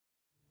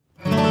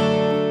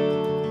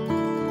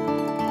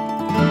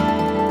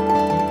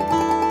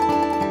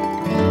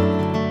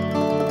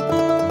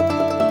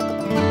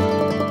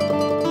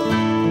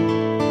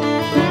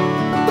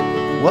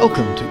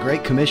Welcome to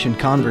Great Commission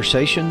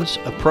Conversations,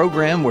 a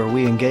program where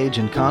we engage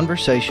in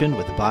conversation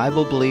with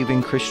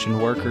Bible-believing Christian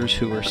workers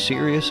who are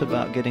serious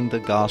about getting the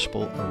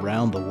gospel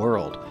around the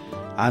world.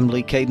 I'm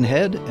Lee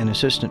Cadenhead, an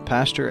assistant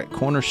pastor at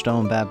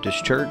Cornerstone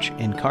Baptist Church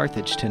in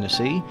Carthage,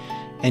 Tennessee,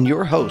 and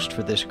your host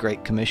for this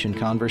Great Commission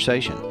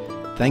Conversation.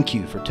 Thank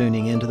you for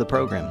tuning into the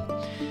program.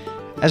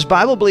 As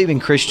Bible-believing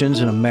Christians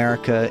in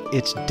America,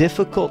 it's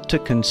difficult to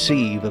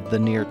conceive of the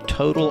near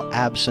total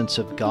absence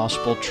of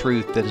gospel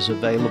truth that is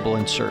available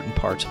in certain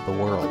parts of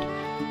the world.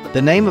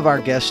 The name of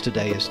our guest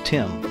today is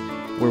Tim.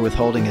 We're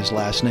withholding his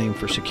last name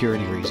for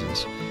security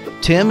reasons.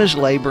 Tim is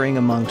laboring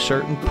among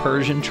certain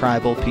Persian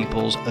tribal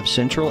peoples of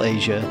Central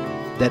Asia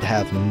that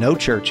have no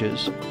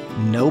churches,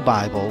 no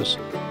Bibles,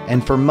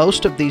 and for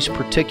most of these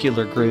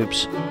particular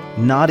groups,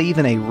 not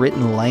even a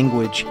written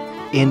language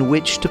in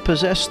which to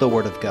possess the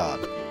Word of God.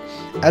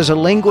 As a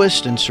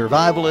linguist and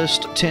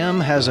survivalist, Tim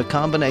has a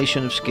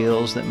combination of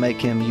skills that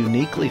make him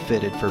uniquely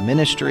fitted for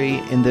ministry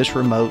in this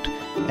remote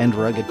and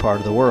rugged part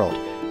of the world.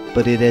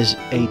 But it is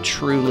a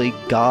truly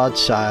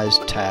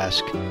God-sized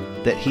task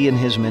that he and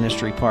his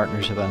ministry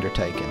partners have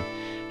undertaken.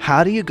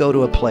 How do you go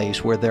to a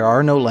place where there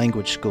are no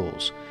language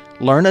schools,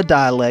 learn a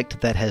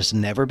dialect that has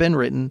never been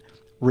written,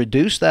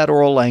 reduce that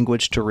oral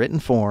language to written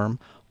form,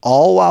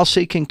 all while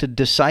seeking to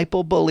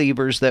disciple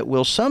believers that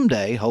will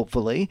someday,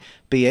 hopefully,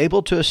 be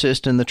able to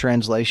assist in the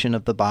translation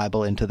of the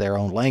Bible into their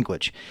own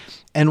language?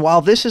 And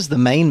while this is the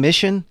main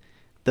mission,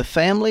 the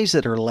families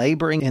that are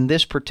laboring in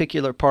this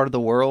particular part of the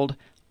world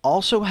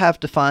also have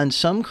to find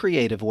some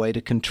creative way to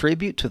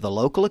contribute to the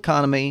local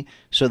economy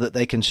so that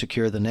they can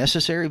secure the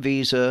necessary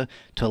visa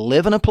to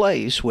live in a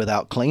place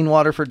without clean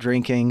water for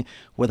drinking,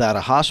 without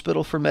a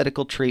hospital for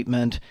medical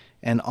treatment,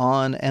 and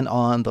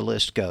on the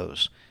list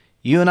goes.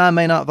 You and I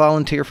may not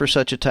volunteer for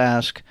such a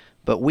task,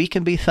 but we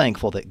can be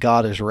thankful that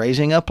God is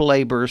raising up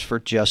laborers for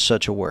just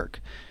such a work.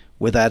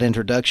 With that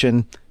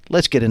introduction,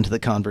 let's get into the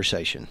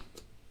conversation.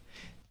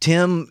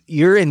 Tim,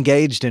 you're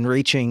engaged in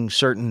reaching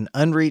certain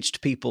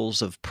unreached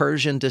peoples of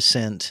Persian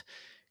descent,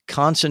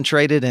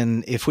 concentrated,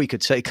 and if we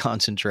could say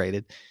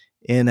concentrated,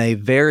 in a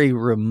very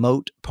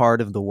remote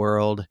part of the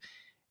world.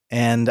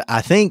 And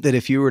I think that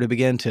if you were to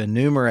begin to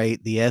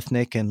enumerate the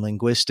ethnic and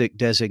linguistic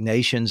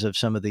designations of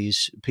some of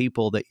these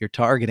people that you're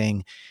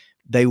targeting,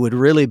 they would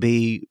really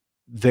be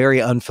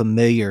very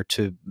unfamiliar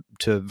to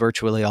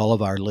virtually all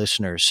of our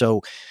listeners.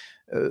 So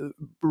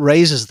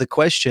raises the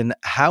question,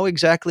 how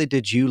exactly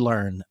did you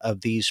learn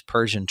of these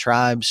Persian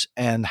tribes,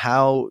 and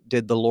how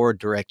did the Lord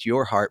direct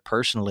your heart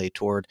personally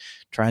toward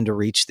trying to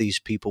reach these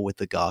people with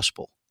the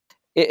gospel?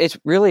 It's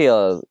really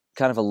a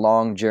kind of a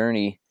long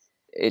journey.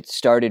 It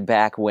started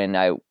back when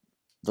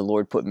the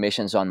Lord put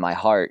missions on my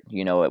heart.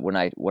 You know, when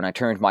I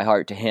turned my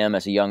heart to Him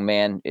as a young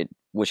man,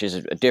 which is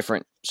a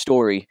different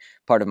story,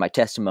 part of my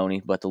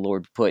testimony, but the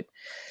Lord put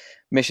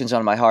missions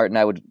on my heart, and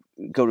I would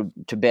go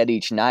to bed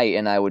each night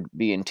and I would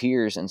be in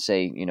tears and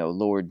say, you know,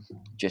 Lord,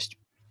 just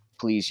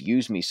please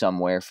use me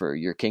somewhere for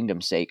your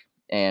kingdom's sake.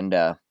 And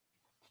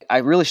I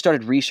really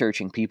started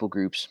researching people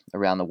groups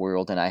around the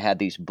world, and I had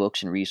these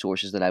books and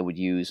resources that I would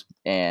use,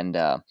 and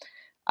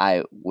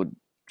I would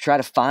try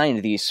to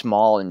find these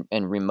small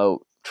and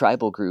remote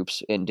tribal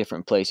groups in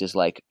different places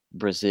like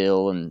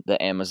Brazil and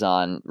the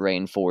Amazon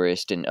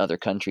rainforest and other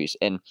countries.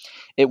 And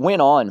it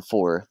went on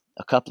for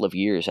a couple of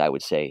years, I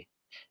would say.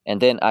 And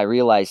then I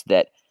realized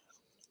that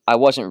it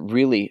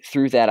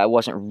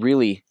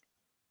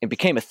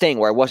became a thing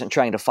where I wasn't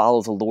trying to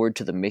follow the Lord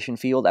to the mission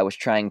field. I was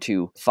trying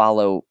to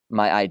follow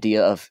my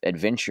idea of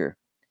adventure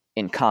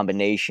in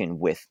combination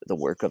with the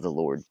work of the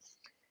Lord.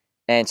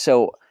 And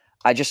so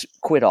I just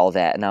quit all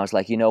that, and I was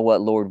like, you know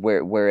what, Lord,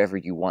 wherever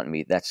you want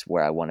me, that's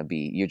where I want to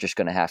be. You're just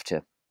going to have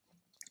to,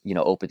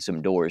 open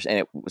some doors. And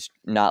it was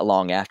not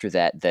long after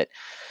that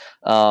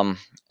a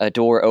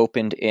door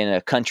opened in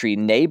a country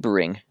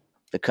neighboring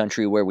the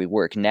country where we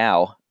work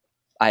now.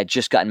 I had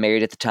just gotten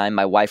married at the time.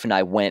 My wife and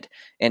I went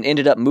and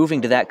ended up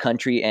moving to that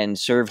country and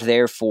served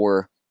there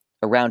for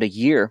around a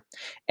year.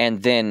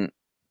 And then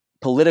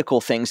political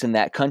things in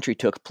that country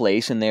took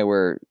place, and there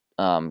were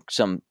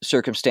some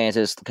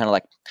circumstances, kind of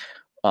like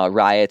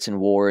riots and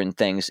war and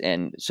things.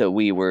 And so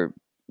we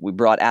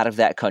brought out of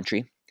that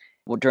country.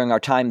 Well, during our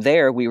time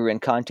there, we were in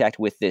contact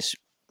with this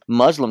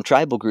Muslim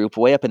tribal group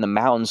way up in the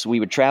mountains we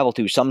would travel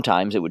to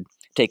sometimes. It would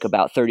take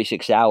about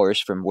 36 hours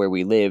from where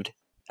we lived.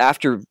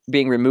 After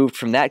being removed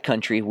from that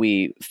country,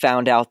 we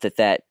found out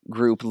that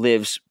group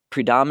lives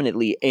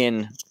predominantly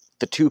in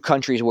the two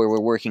countries where we're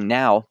working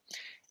now.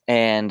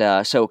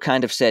 And so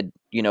kind of said,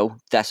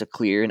 that's a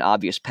clear and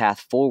obvious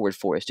path forward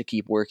for us to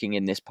keep working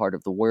in this part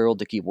of the world,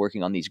 to keep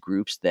working on these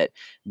groups that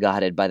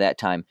God had by that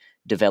time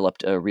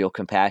developed a real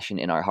compassion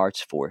in our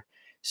hearts for.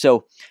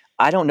 So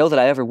I don't know that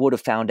I ever would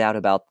have found out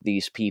about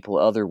these people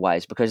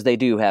otherwise, because they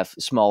do have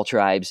small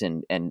tribes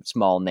and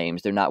small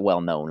names. They're not well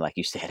known, like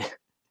you said.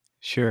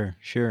 Sure.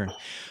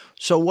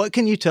 So what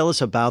can you tell us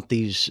about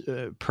these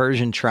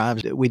Persian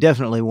tribes? We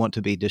definitely want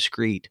to be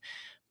discreet,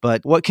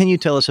 But what can you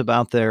tell us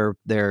about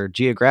their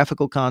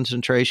geographical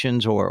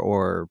concentrations,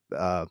 or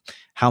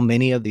how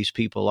many of these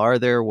people are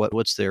there?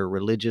 What's their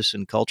religious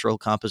and cultural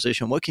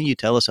composition? What can you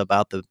tell us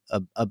about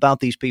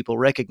these people,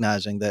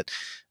 recognizing that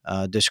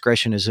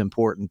discretion is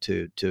important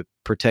to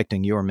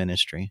protecting your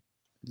ministry?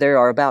 There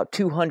are about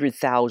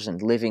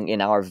 200,000 living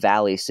in our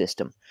valley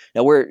system.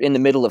 Now, we're in the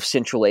middle of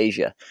Central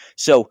Asia,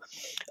 so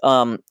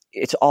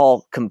it's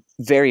all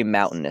very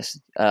mountainous.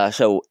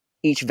 So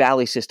each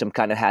valley system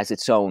kind of has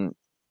its own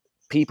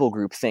people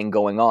group thing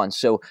going on.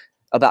 So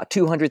about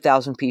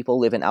 200,000 people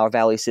live in our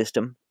valley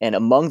system, and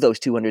among those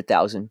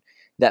 200,000,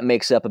 that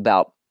makes up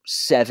about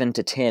 7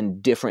 to 10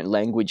 different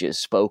languages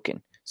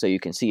spoken. So you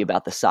can see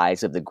about the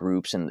size of the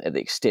groups and the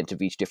extent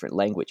of each different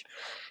language.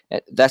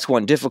 That's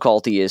one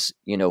difficulty is,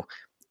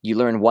 you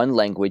learn one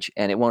language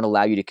and it won't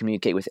allow you to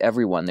communicate with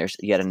everyone. There's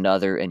yet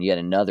another and yet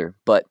another.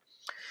 But,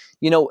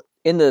 in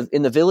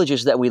the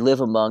villages that we live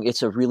among,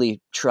 it's a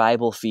really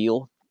tribal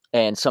feel.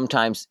 And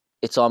sometimes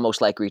it's almost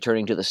like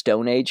returning to the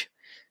Stone Age.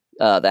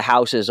 The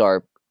houses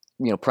are,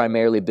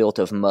 primarily built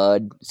of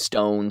mud,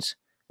 stones,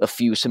 a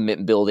few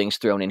cement buildings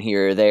thrown in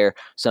here or there.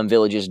 Some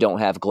villages don't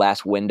have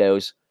glass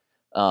windows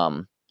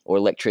or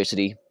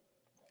electricity.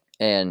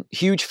 And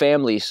huge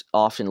families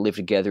often live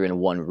together in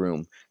one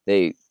room.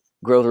 They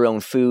grow their own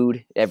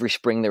food. Every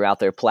spring they're out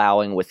there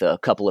plowing with a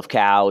couple of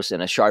cows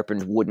and a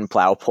sharpened wooden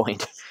plow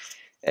point.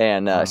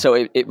 And so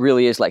it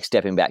really is like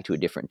stepping back to a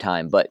different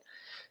time. But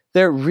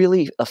they're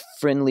really a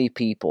friendly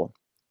people.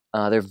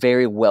 They're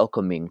very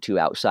welcoming to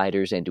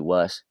outsiders and to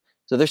us.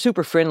 So they're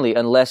super friendly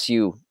unless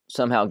you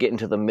somehow get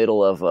into the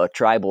middle of a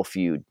tribal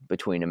feud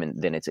between them,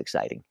 and then it's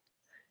exciting.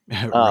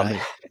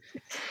 Right.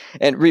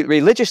 And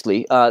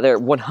religiously, they're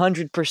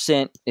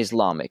 100%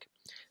 Islamic.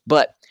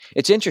 But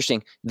it's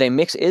interesting. They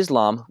mix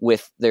Islam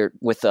with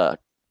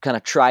kind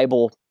of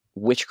tribal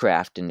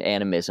witchcraft and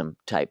animism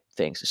type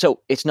things.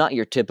 So it's not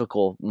your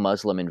typical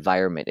Muslim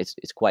environment.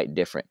 It's quite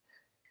different.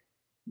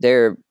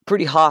 They're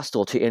pretty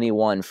hostile to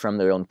anyone from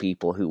their own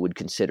people who would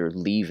consider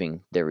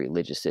leaving their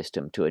religious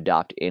system to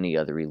adopt any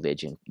other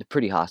religion. They're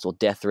pretty hostile.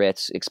 Death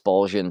threats,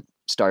 expulsion,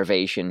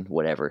 starvation,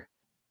 whatever.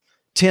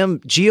 Tim,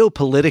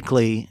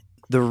 geopolitically,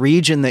 the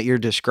region that you're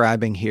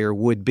describing here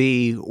would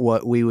be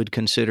what we would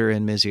consider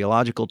in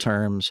missiological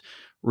terms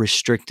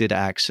restricted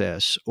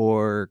access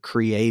or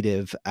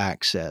creative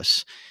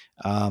access.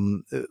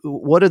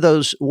 What do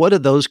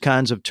those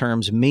kinds of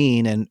terms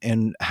mean,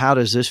 and how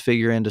does this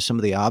figure into some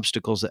of the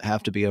obstacles that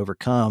have to be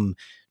overcome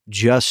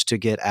just to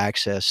get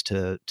access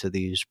to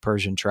these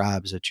Persian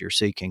tribes that you're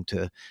seeking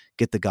to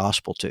get the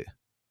gospel to?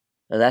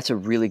 Now, that's a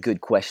really good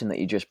question that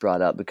you just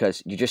brought up,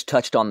 because you just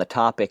touched on the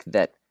topic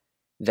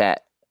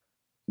that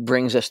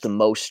brings us the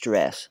most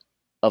stress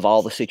of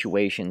all the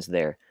situations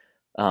there.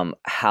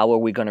 How are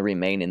we going to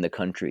remain in the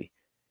country?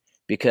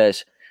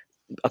 Because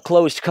a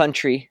closed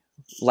country,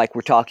 like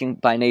we're talking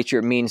by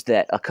nature, means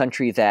that a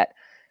country that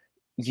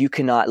you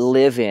cannot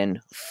live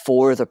in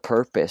for the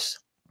purpose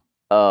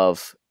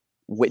of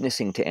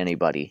witnessing to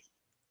anybody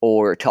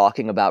or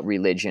talking about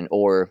religion,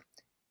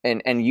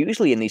 and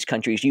usually in these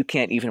countries you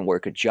can't even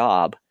work a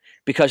job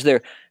because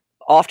they're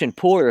often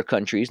poorer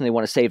countries and they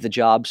want to save the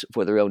jobs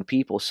for their own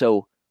people.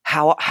 So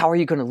how are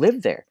you going to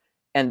live there?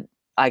 And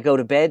I go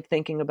to bed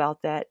thinking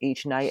about that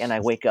each night, and I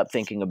wake up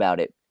thinking about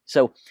it.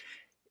 So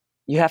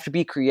you have to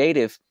be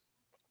creative.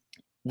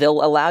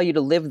 They'll allow you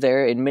to live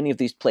there in many of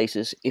these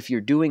places if you're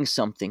doing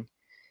something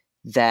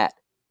that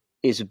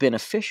is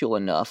beneficial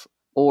enough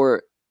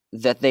or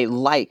that they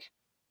like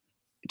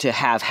to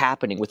have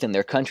happening within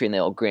their country, and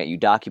they'll grant you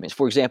documents.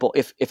 For example,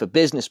 if a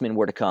businessman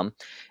were to come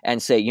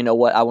and say, you know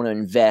what, I want to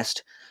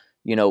invest,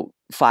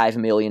 $5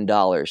 million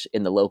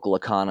in the local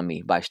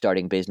economy by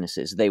starting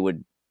businesses, they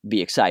would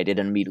be excited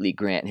and immediately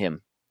grant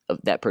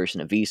that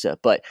person a visa.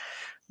 But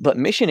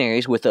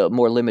missionaries with a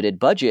more limited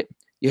budget,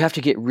 you have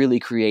to get really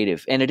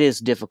creative, and it is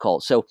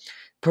difficult. So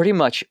pretty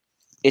much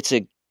it's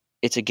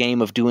a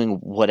game of doing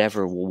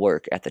whatever will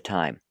work at the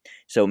time.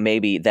 So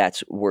maybe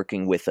that's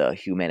working with a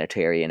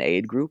humanitarian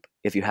aid group.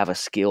 If you have a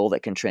skill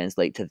that can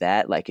translate to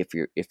that, like if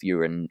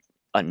you're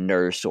a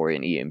nurse or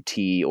an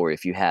EMT, or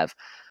if you have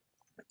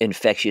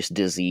infectious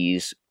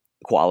disease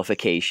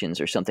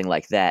qualifications or something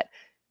like that,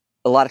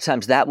 a lot of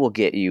times that will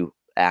get you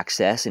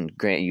access and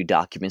grant you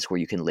documents where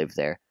you can live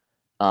there.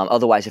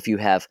 Otherwise, if you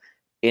have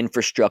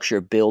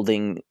infrastructure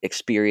building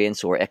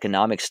experience or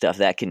economic stuff,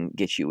 that can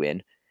get you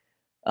in.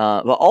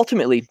 But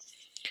ultimately,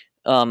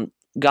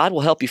 God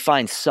will help you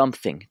find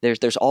something.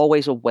 There's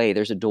always a way.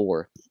 There's a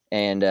door,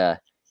 and the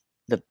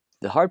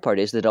hard part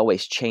is that it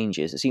always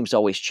changes. It seems to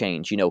always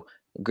change.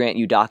 Grant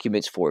you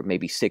documents for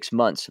maybe 6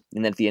 months,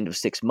 and then at the end of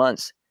 6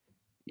 months,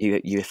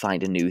 you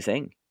find a new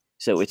thing.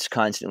 So it's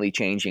constantly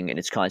changing, and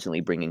it's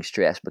constantly bringing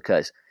stress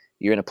because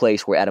you're in a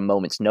place where at a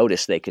moment's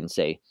notice they can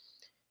say,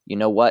 you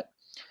know what,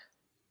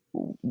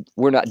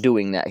 we're not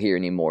doing that here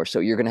anymore. So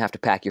you're going to have to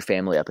pack your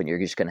family up, and you're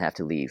just going to have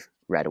to leave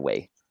right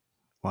away.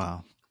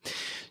 Wow.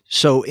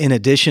 So in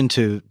addition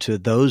to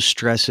those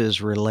stresses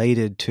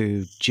related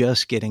to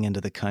just getting into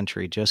the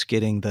country, just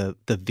getting the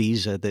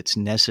visa that's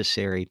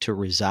necessary to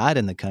reside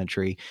in the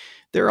country,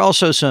 there are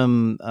also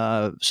some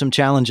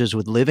challenges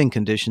with living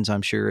conditions,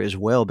 I'm sure, as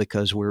well,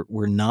 because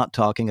we're not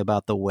talking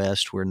about the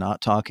West. We're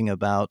not talking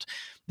about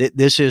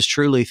this is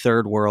truly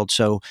third world.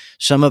 So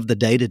some of the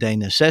day-to-day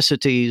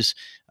necessities,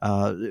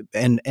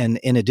 and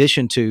in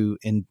addition to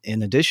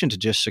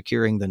just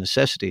securing the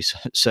necessities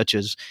such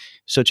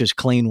as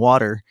clean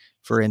water,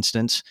 for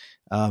instance,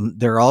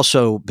 there are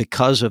also,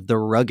 because of the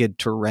rugged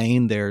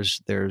terrain,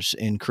 there's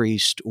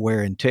increased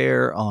wear and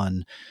tear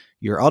on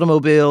your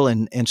automobile,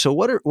 and so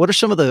what are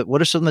some of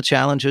the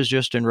challenges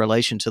just in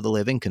relation to the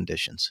living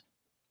conditions?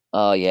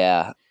 Oh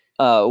yeah,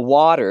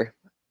 water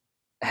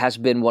has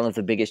been one of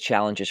the biggest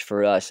challenges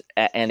for us,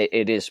 and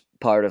it is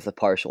part of the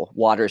parcel.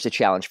 Water is a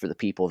challenge for the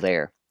people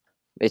there.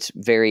 It's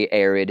very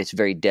arid. It's a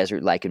very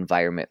desert-like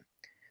environment.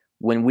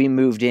 When we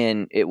moved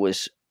in, it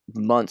was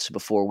months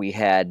before we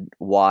had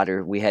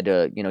water. We had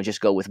to,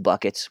 just go with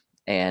buckets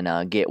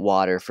and get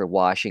water for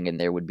washing, and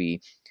there would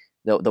be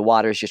the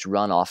water is just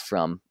runoff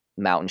from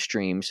mountain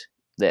streams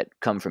that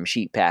come from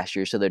sheep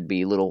pasture. So there'd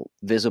be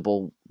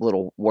visible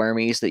little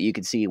wormies that you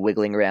could see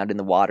wiggling around in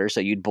the water. So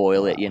you'd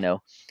boil it,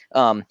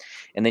 and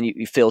then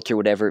you filter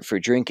whatever for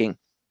drinking.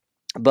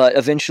 But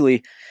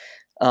eventually,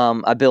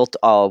 I built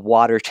a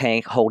water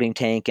tank, holding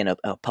tank, and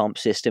a pump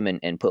system,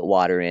 and put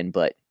water in.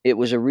 But it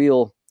was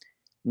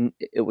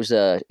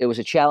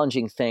a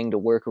challenging thing to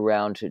work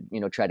around to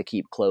try to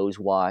keep clothes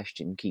washed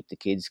and keep the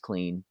kids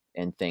clean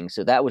and things.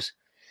 So that was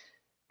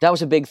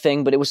a big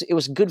thing, but it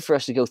was good for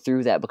us to go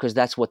through that, because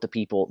that's what the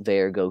people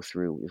there go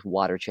through, is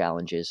water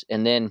challenges.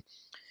 And then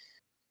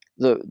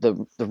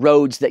the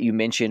roads that you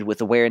mentioned with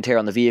the wear and tear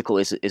on the vehicle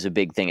is a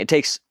big thing. It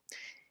takes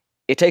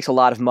a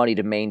lot of money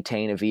to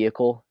maintain a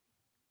vehicle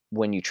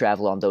when you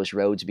travel on those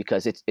roads,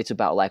 because it's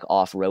about like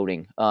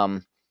off-roading.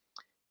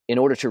 In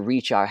order to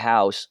reach our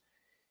house,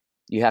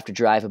 you have to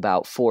drive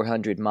about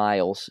 400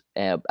 miles.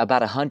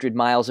 About 100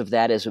 miles of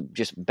that is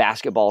just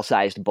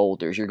basketball-sized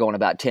boulders. You're going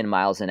about 10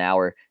 miles an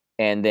hour,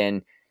 and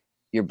then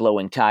you're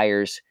blowing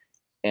tires,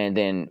 and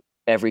then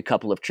every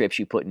couple of trips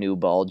you put new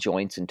ball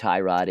joints and tie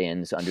rod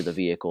ends under the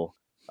vehicle,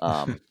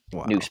 Wow.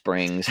 new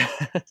springs.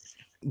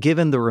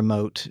 Given the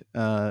remote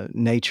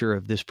nature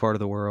of this part of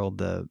the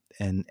world,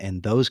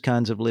 and those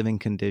kinds of living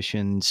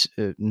conditions,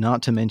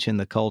 not to mention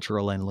the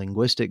cultural and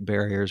linguistic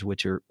barriers,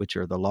 which are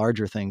the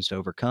larger things to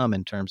overcome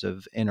in terms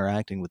of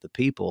interacting with the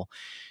people,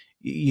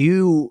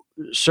 you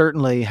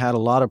certainly had a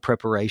lot of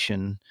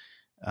preparation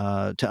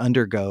to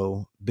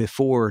undergo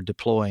before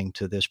deploying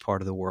to this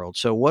part of the world.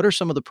 So what are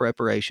some of the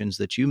preparations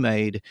that you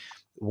made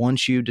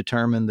once you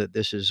determined that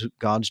this is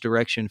God's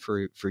direction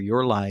for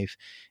your life?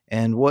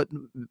 And what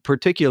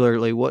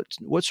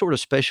sort of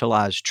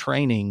specialized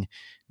training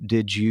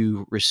did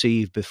you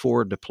receive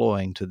before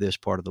deploying to this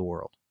part of the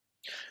world?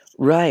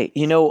 Right.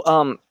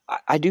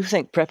 I do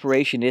think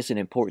preparation is an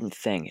important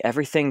thing.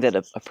 Everything that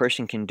a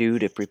person can do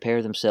to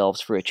prepare themselves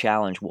for a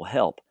challenge will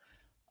help.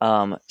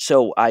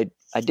 So I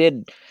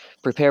did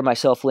prepare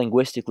myself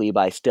linguistically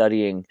by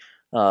studying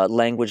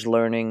language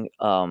learning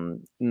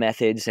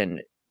methods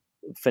and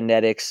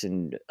phonetics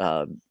and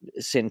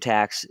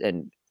syntax,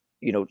 and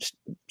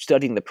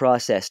studying the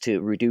process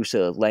to reduce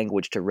a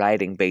language to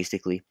writing,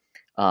 basically,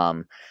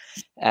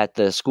 at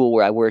the school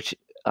where I worked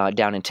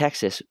down in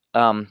Texas.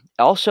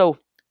 Also,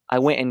 I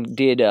went and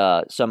did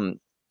some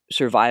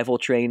survival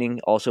training,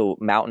 also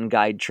mountain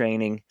guide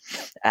training,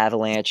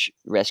 avalanche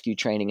rescue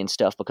training and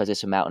stuff, because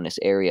it's a mountainous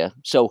area.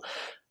 So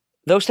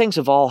those things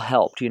have all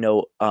helped,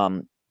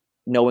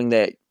 knowing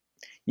that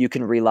you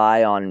can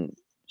rely on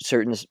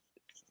in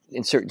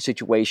certain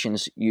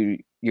situations,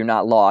 you're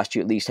not lost.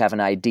 You at least have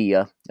an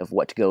idea of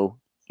what to go,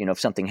 if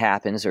something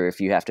happens, or if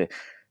you have to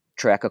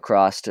trek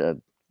across a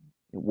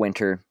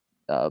winter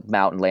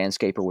mountain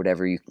landscape or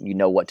whatever, you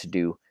know what to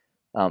do.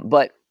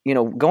 But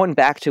going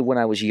back to when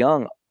I was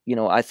young,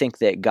 I think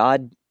that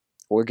God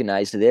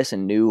organized this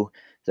and knew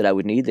that I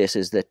would need this,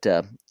 is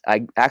that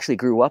I actually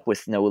grew up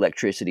with no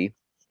electricity,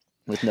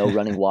 with no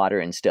running water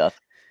and stuff.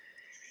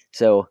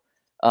 So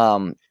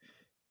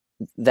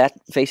that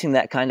facing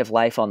that kind of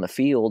life on the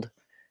field,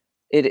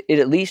 it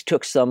at least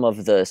took some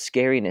of the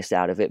scariness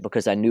out of it,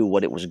 because I knew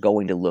what it was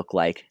going to look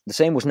like. The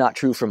same was not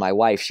true for my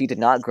wife. She did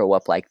not grow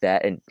up like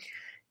that. And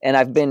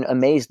I've been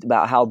amazed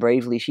about how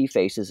bravely she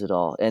faces it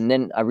all. And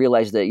then I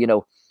realized that,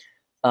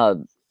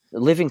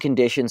 living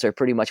conditions are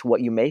pretty much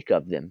what you make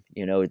of them.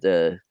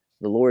 The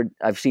Lord,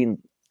 I've seen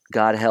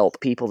God help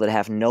people that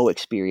have no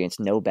experience,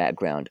 no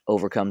background,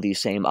 overcome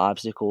these same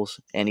obstacles,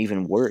 and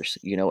even worse,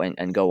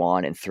 and go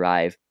on and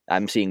thrive.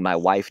 I'm seeing my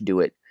wife do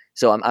it.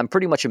 So I'm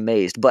pretty much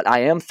amazed, but I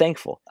am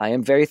thankful. I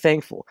am very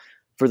thankful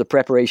for the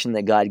preparation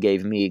that God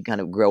gave me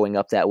kind of growing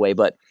up that way.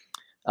 But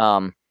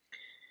I'm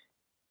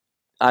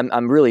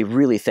really,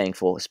 really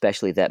thankful,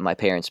 especially that my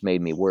parents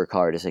made me work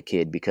hard as a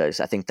kid,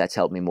 because I think that's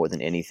helped me more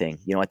than anything.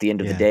 At the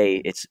end of the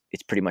day, it's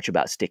pretty much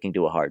about sticking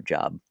to a hard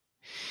job.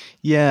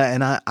 Yeah,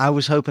 and I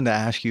was hoping to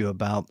ask you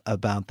about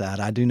that.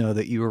 I do know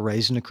that you were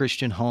raised in a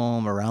Christian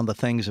home around the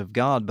things of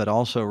God, but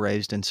also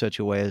raised in such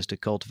a way as to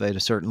cultivate a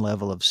certain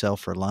level of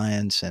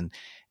self-reliance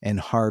and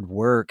hard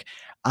work.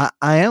 I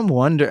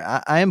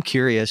am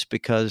curious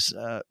because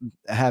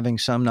having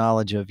some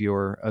knowledge of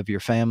your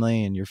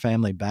family and your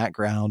family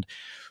background,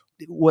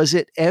 was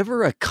it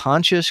ever a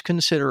conscious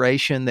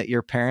consideration that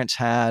your parents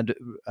had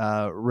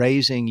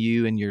raising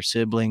you and your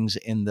siblings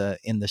in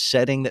the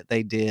setting that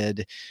they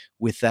did,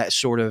 with that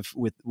sort of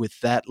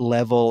with that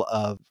level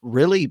of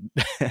really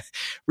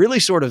really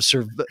sort of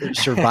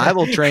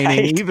survival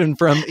training, Right.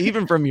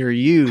 even from your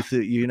youth,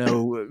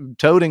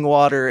 toting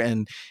water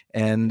and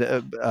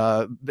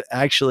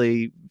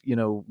actually,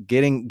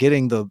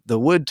 getting the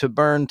wood to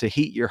burn to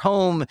heat your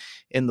home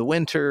in the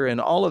winter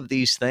and all of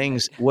these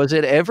things? Right. Was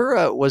it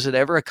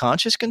ever a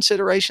conscious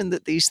consideration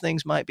that these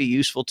things might be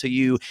useful to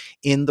you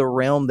in the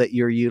realm that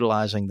you're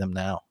utilizing them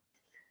now?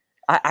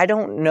 I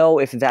don't know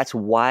if that's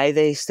why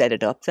they set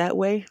it up that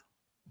way,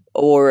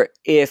 or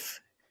if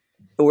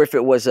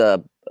it was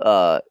a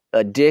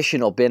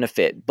additional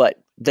benefit.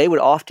 But they would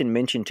often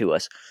mention to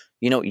us,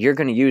 you're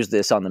going to use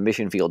this on the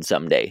mission field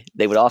someday.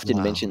 They would often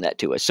Wow. mention that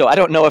to us. So I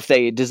don't know if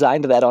they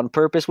designed that on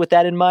purpose with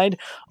that in mind,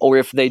 or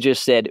if they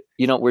just said,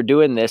 we're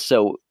doing this,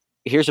 so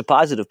here's a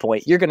positive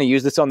point. You're going to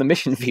use this on the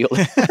mission field.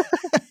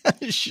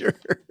 Sure.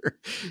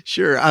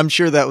 Sure. I'm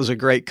sure that was a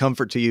great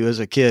comfort to you as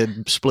a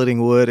kid,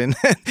 splitting wood and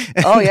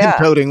Oh and yeah.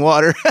 toting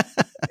water.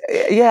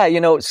 Yeah,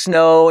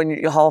 snow and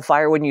you haul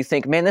firewood and you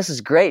think, man, this is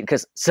great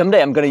because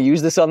someday I'm going to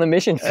use this on the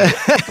mission field.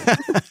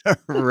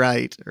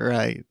 Right,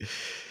 right.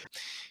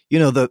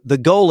 The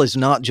goal is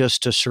not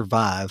just to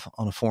survive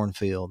on a foreign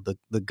field.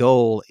 The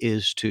goal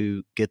is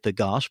to get the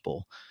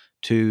gospel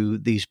to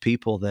these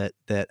people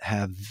that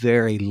have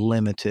very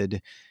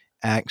limited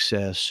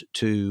access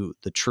to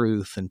the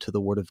truth and to the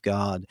word of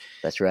God.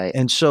 That's right.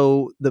 And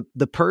so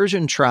the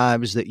Persian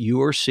tribes that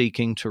you are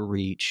seeking to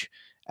reach,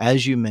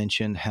 as you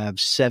mentioned, have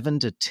 7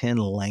 to 10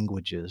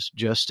 languages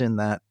just in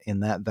that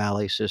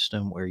valley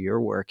system where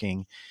you're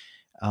working.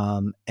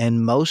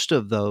 And most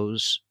of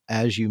those,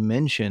 as you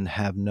mentioned,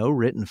 have no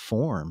written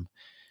form.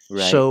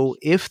 Right. So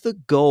if the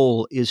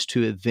goal is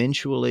to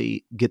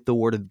eventually get the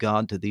word of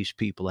God to these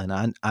people,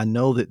 and I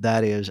know that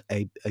that is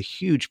a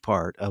huge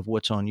part of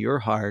what's on your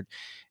heart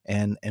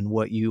and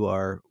what you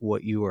are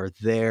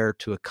there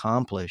to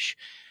accomplish,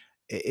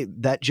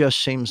 that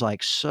just seems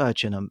like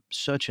such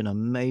an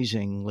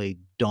amazingly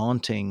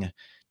daunting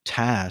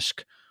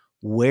task.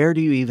 Where do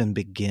you even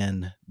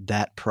begin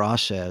that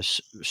process,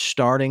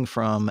 starting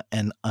from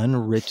an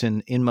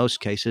unwritten, in most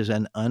cases,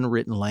 an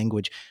unwritten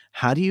language?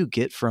 How do you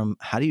get from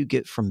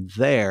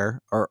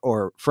there,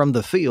 or from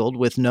the field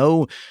with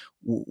no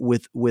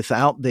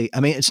without the, I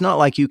mean, it's not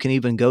like you can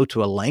even go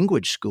to a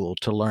language school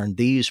to learn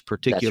these That's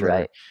particular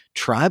right.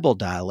 tribal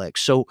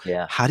dialects. So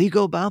Yeah. how do you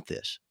go about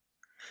this?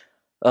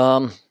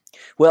 Um,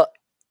 well,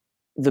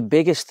 the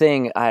biggest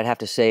thing I'd have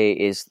to say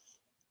is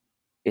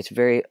it's a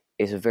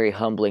very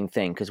humbling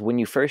thing, because when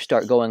you first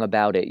start going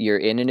about it, you're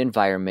in an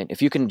environment.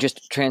 If you can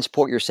just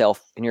transport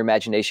yourself in your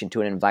imagination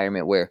to an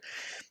environment where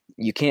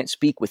you can't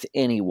speak with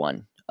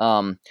anyone.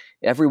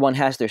 Everyone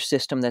has their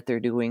system that they're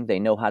doing. They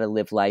know how to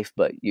live life,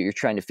 but you're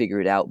trying to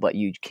figure it out. But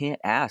you can't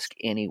ask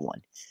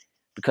anyone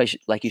because,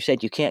 like you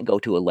said, you can't go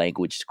to a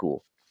language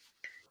school.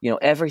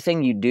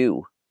 Everything you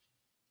do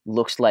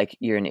looks like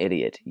you're an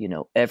idiot.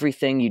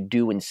 Everything you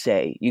do and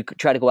say, you could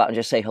try to go out and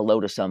just say hello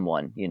to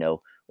someone,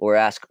 or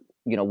ask,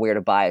 where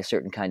to buy a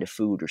certain kind of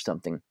food or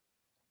something.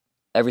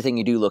 Everything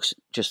you do looks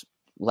just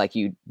like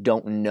you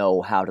don't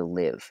know how to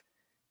live,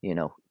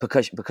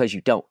 because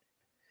you don't.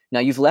 Now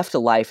you've left a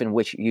life in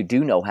which you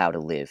do know how to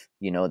live.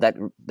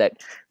 That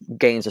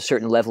gains a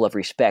certain level of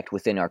respect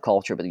within our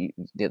culture, but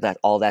that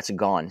all that's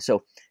gone.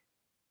 So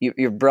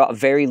you're brought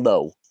very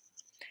low,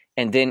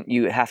 and then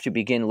you have to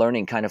begin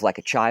learning kind of like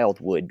a child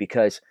would,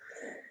 because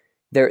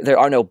there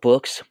are no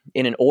books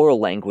in an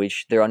oral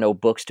language. There are no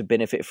books to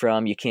benefit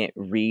from. You can't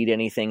read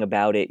anything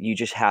about it. You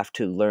just have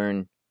to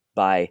learn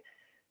by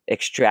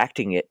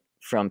extracting it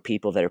from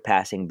people that are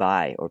passing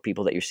by or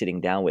people that you're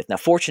sitting down with. Now,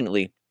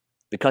 fortunately,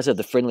 because of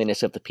the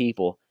friendliness of the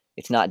people,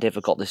 it's not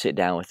difficult to sit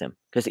down with them,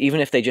 because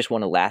even if they just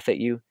want to laugh at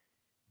you,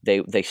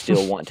 they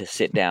still want to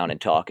sit down and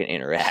talk and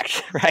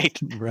interact, right?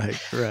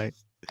 Right, right.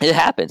 It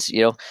happens.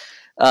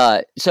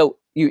 So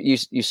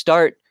you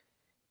start,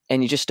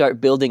 and you just start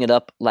building it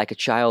up like a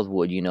child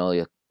would.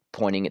 You're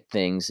pointing at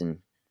things, and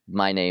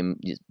my name,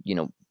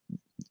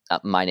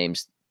 my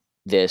name's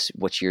this.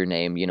 What's your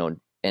name?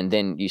 And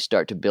then you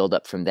start to build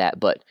up from that.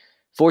 But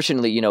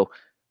fortunately,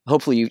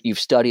 hopefully you've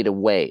studied a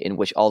way in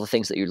which all the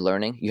things that you're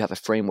learning, you have a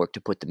framework to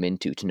put them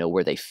into to know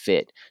where they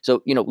fit.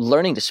 So,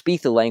 learning to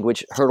speak the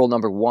language, hurdle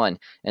number one.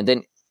 And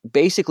then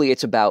basically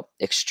it's about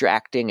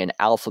extracting an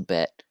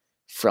alphabet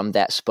from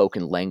that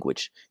spoken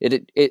language.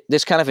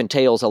 This kind of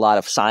entails a lot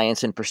of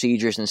science and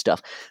procedures and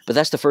stuff, but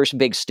that's the first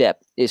big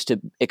step, is to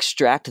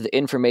extract the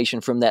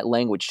information from that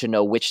language to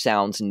know which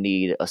sounds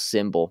need a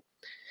symbol,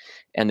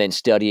 and then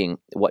studying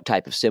what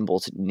type of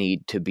symbols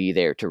need to be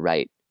there to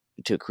write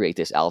to create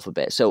this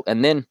alphabet. So,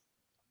 and then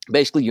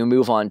basically you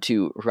move on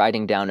to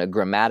writing down a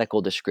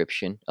grammatical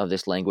description of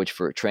this language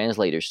for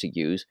translators to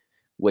use,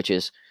 which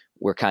is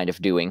we're kind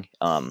of doing.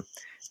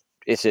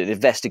 It's an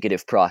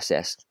investigative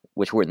process,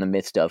 which we're in the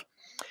midst of.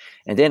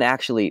 And then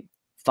actually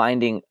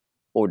finding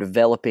or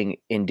developing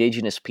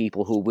indigenous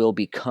people who will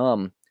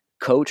become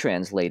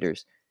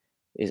co-translators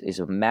is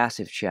a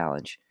massive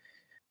challenge.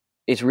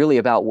 It's really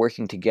about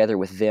working together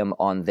with them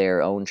on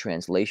their own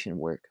translation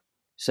work.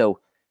 So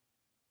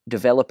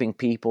developing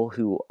people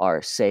who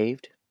are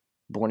saved,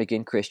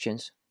 born-again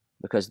Christians,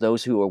 because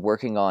those who are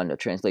working on a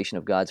translation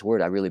of God's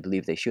word, I really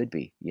believe they should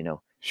be,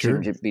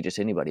 Sure. shouldn't be just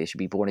anybody. They should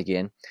be born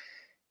again,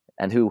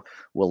 and who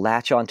will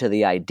latch onto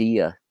the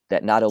idea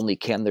that not only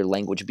can their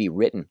language be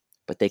written,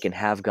 but they can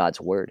have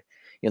God's word.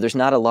 There's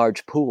not a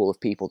large pool of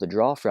people to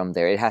draw from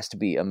there. It has to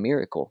be a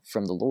miracle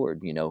from the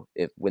Lord,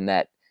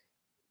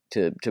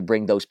 to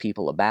bring those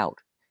people about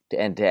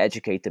and to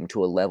educate them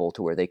to a level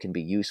to where they can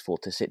be useful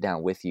to sit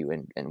down with you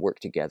and work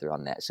together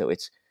on that. So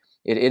it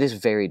is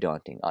very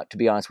daunting. To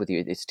be honest with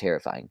you, it's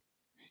terrifying.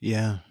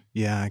 Yeah.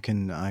 I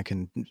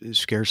can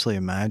scarcely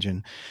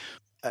imagine.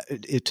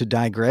 To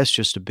digress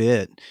just a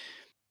bit,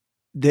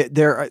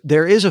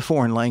 there is a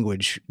foreign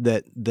language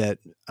that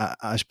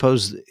I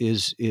suppose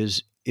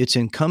is it's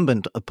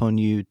incumbent upon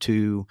you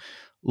to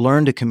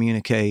learn to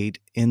communicate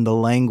in the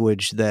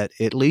language that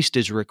at least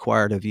is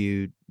required of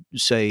you,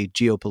 say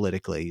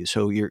geopolitically.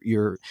 So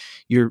you're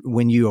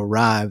when you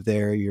arrive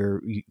there,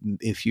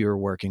 if you're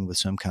working with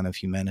some kind of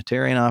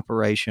humanitarian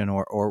operation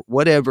or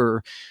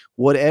whatever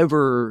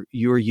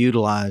you're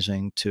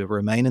utilizing to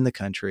remain in the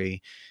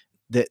country,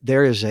 that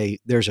there's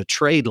a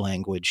trade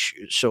language.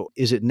 So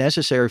is it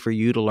necessary for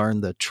you to learn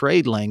the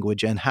trade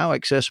language, and how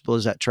accessible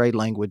is that trade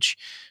language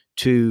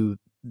to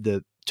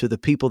the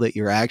people that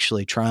you're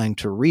actually trying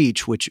to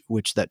reach, which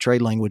that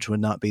trade language would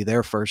not be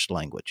their first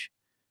language?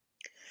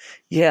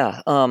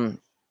 Yeah,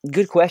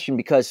 good question,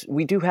 because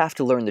we do have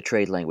to learn the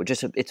trade language.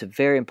 It's a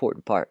very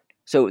important part.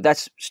 So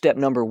that's step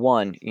number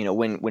one,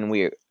 when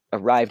we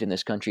arrived in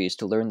this country, is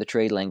to learn the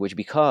trade language,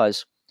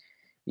 because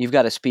you've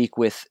got to speak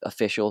with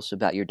officials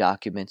about your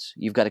documents.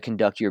 You've got to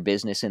conduct your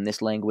business in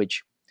this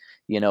language,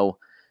 and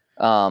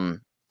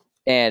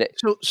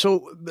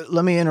So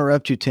let me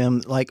interrupt you,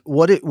 Tim. Like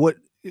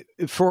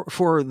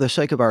for the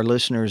sake of our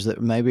listeners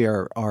that maybe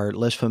are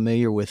less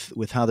familiar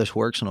with how this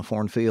works in a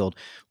foreign field,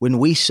 when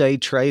we say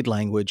trade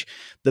language,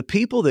 the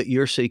people that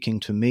you're seeking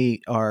to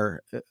meet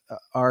are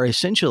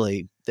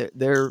essentially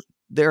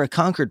they're a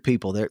conquered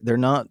people. They're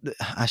not.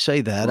 I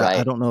say that. I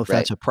right, don't know if right,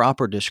 that's a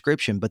proper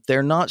description, but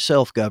they're not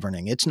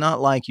self-governing. It's not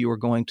like you are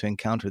going to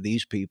encounter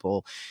these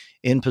people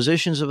in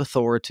positions of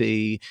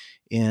authority,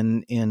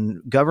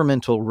 in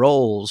governmental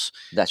roles.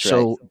 that's right.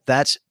 So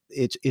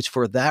it's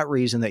for that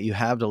reason that you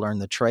have to learn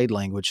the trade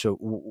language. So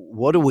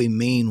what do we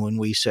mean when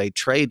we say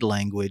trade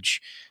language?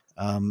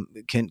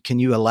 Can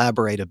you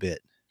elaborate a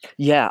bit?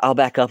 Yeah, I'll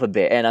back up a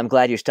bit, and I'm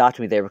glad you stopped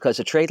me there, because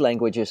the trade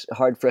language is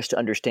hard for us to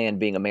understand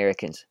being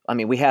Americans. I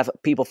mean, we have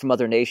people from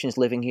other nations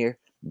living here,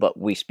 but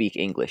we speak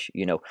English.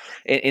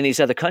 In these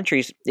other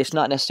countries, it's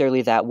not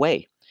necessarily that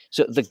way.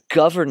 So the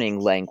governing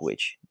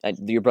language, and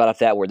you brought up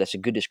that word, that's a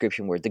good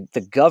description word.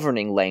 The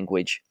governing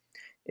language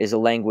is a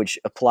language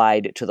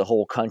applied to the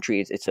whole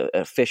country. It's an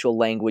official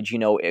language.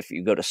 If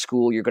you go to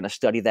school, you're going to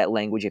study that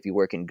language. If you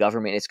work in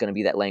government, it's going to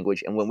be that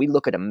language. And when we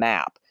look at a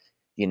map,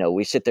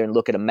 we sit there and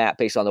look at a map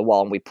based on the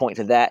wall, and we point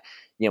to that.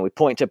 We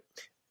point to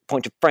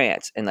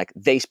France, and like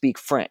they speak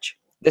French.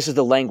 This is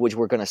the language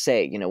we're going to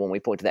say, when we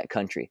point to that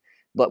country.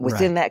 But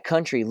within that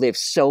country live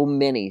so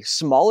many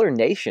smaller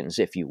nations,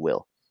 if you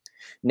will,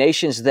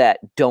 nations that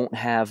don't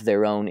have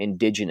their own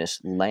indigenous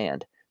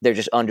land. They're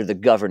just under the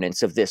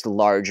governance of this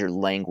larger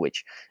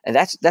language, and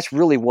that's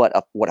really what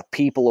a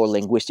people or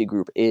linguistic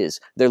group is.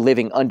 They're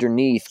living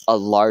underneath a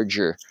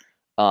larger,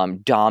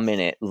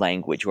 dominant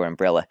language or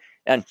umbrella,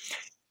 and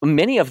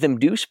many of them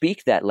do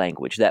speak that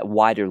language, that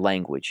wider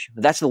language.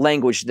 That's the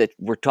language that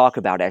we're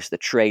talking about as the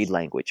trade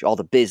language. All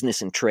the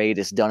business and trade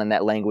is done in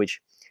that language.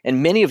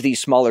 And many of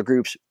these smaller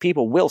groups,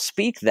 people will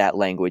speak that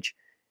language,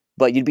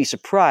 but you'd be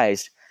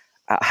surprised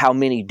how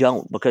many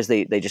don't, because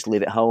they just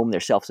live at home, they're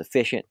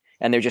self-sufficient,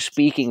 and they're just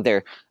speaking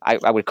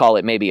I would call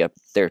it maybe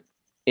their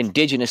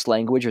indigenous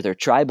language or their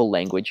tribal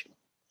language.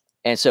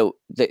 And so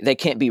they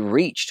can't be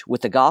reached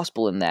with the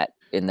gospel in that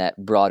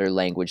broader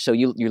language. So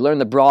you learn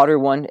the broader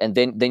one, and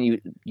then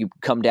you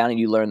come down and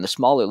you learn the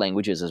smaller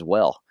languages as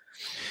well.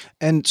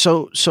 And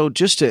so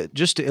just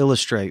to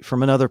illustrate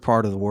from another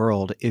part of the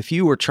world, if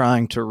you were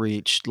trying to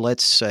reach,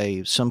 let's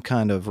say, some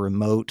kind of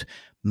remote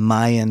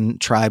Mayan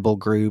tribal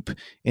group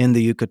in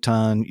the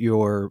Yucatan,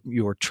 your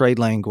trade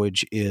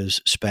language is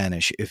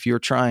Spanish. If you're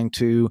trying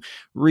to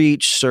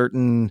reach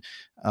certain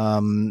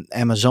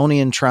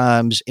Amazonian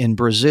tribes in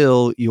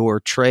Brazil,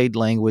 your trade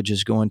language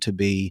is going to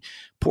be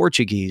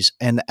Portuguese.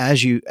 And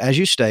as you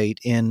state,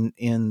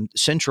 in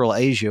Central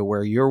Asia,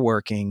 where you're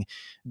working,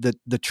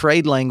 the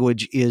trade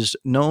language is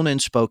known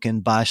and spoken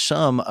by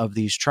some of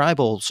these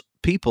tribals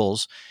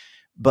peoples.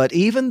 But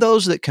even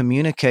those that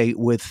communicate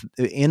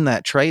in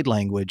that trade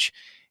language,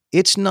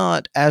 it's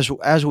not as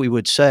we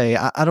would say.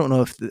 I don't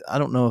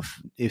know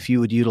if you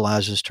would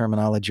utilize this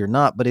terminology or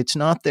not, but it's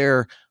not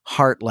their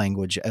heart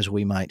language, as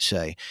we might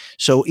say.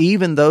 So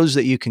even those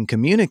that you can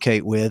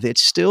communicate with,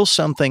 it's still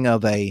something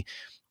of a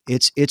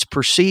it's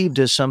perceived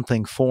as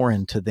something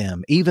foreign to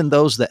them. Even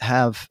those that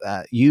have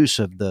use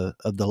of the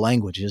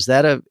language. Is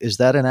that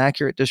an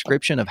accurate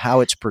description of how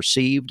it's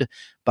perceived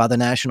by the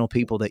national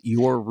people that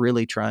you're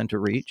really trying to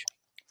reach?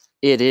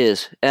 It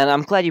is, and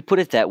I'm glad you put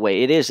it that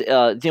way. It is,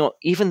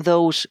 even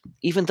those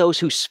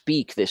who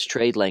speak this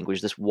trade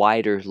language, this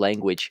wider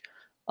language,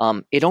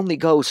 it only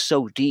goes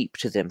so deep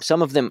to them.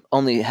 Some of them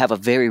only have a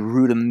very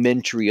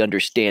rudimentary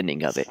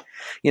understanding of it,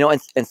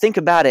 and think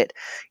about it.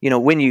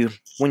 When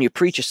you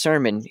preach a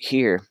sermon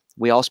here,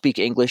 we all speak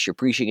English. You're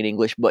preaching in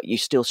English, but you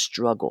still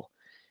struggle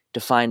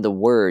to find the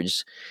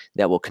words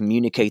that will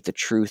communicate the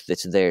truth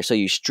that's there. So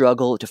you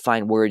struggle to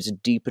find words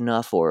deep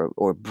enough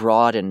or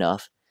broad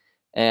enough.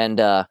 And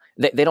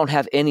they don't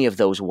have any of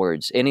those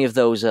words, any of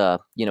those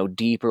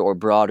deeper or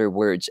broader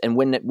words. And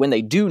when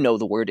they do know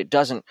the word, it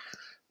doesn't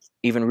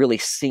even really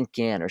sink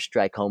in or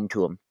strike home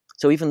to them.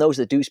 So even those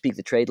that do speak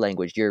the trade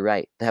language, you're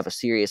right, they have a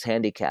serious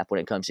handicap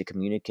when it comes to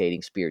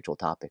communicating spiritual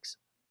topics.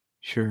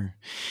 Sure.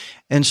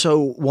 And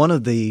so one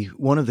of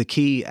the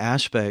key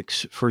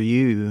aspects for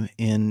you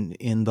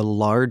in the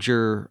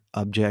larger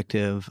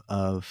objective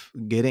of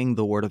getting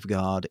the Word of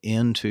God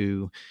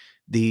into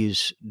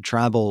these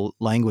tribal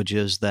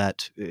languages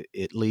that,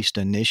 at least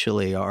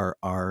initially,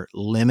 are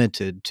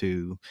limited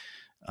to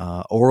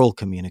oral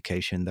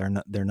communication.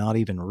 They're not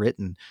even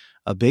written.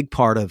 A big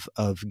part of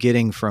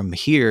getting from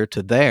here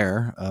to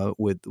there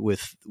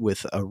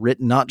with a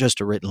written, not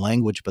just a written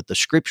language, but the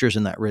scriptures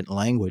in that written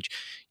language,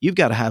 you've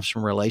got to have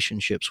some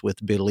relationships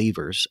with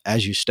believers.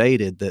 As you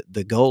stated, that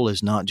the goal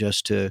is not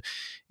just to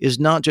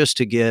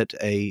get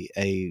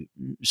a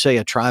say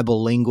a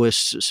tribal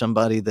linguist,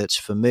 somebody that's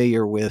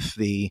familiar with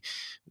the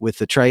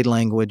trade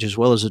language as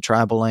well as the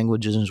tribal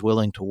languages and is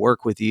willing to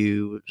work with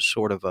you,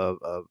 sort of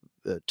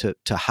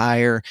to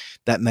hire.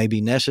 That may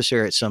be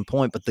necessary at some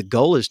point, but the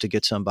goal is to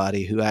get somebody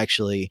who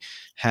actually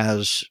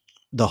has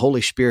the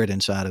Holy Spirit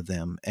inside of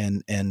them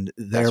and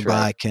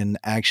thereby right. can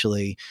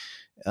actually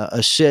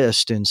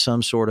assist in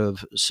some sort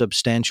of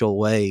substantial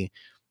way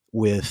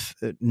with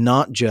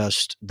not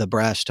just the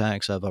brass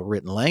tacks of a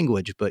written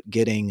language, but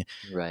getting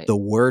Right. the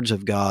words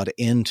of God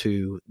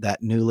into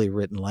that newly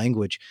written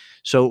language.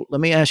 So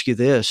let me ask you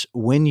this.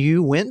 When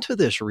you went to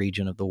this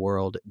region of the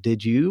world,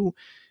 did you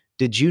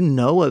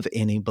know of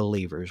any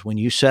believers? When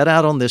you set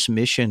out on this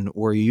mission,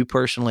 were you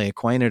personally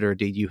acquainted, or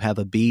did you have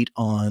a beat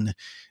on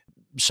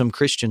some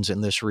Christians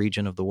in this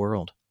region of the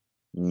world?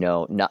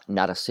 No,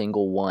 not a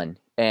single one.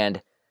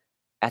 And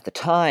at the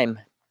time,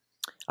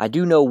 I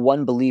do know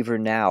one believer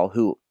now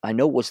who I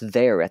know was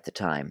there at the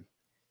time,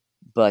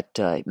 but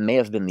may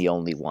have been the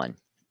only one.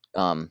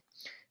 Um,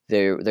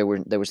 there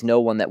was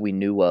no one that we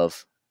knew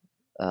of.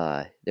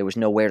 There was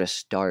nowhere to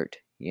start.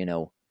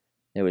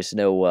 There was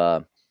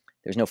no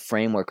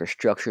framework or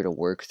structure to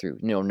work through.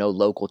 No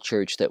local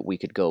church that we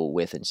could go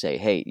with and say,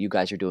 "Hey, you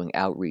guys are doing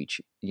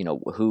outreach.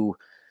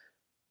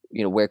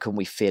 Where can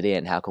we fit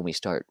in? How can we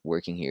start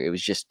working here?" It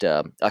was just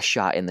a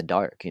shot in the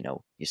dark.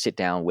 You sit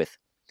down with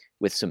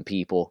some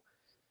people.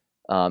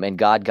 And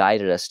God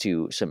guided us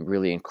to some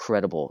really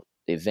incredible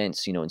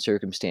events, and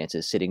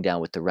circumstances, sitting down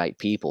with the right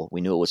people.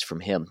 We knew it was from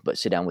Him, but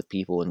sit down with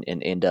people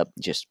and end up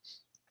just,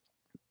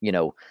 you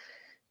know,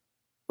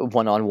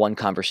 one-on-one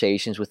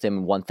conversations with them.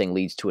 And one thing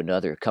leads to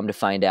another. Come to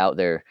find out,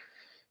 there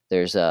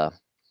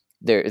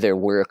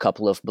were a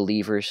couple of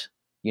believers,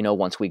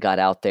 once we got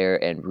out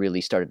there and really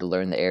started to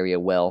learn the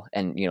area well.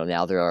 And,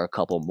 now there are a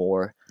couple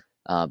more,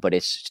 but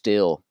it's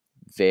still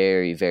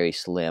very, very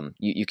slim.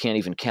 You can't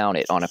even count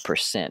it on a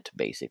percent,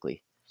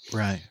 basically.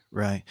 Right,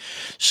 right.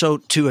 So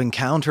to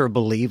encounter a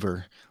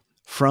believer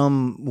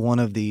from one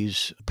of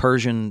these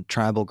Persian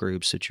tribal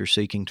groups that you're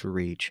seeking to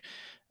reach,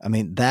 I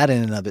mean, that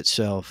in and of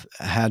itself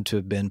had to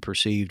have been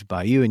perceived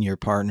by you and your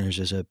partners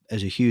as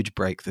a huge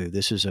breakthrough.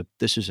 This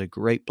is a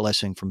great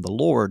blessing from the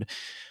Lord.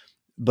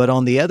 But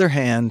on the other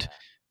hand,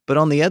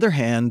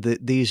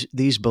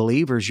 these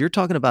believers, you're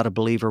talking about a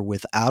believer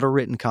without a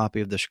written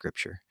copy of the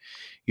Scripture.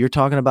 You're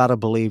talking about a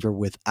believer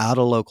without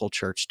a local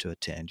church to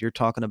attend. You're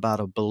talking about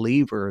a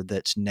believer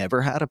that's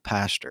never had a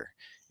pastor,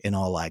 in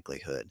all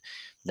likelihood.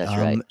 That's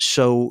right.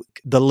 So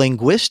the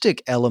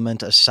linguistic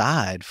element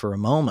aside for a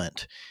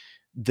moment,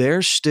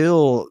 there's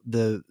still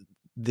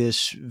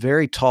this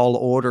very tall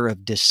order of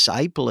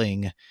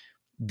discipling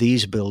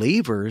these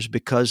believers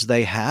because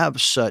they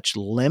have such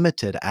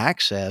limited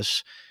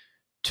access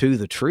to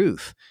the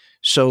truth.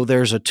 So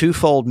there's a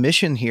twofold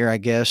mission here, I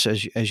guess,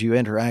 as you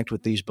interact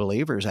with these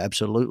believers.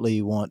 Absolutely,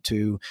 you want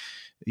to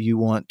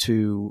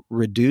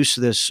reduce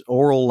this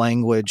oral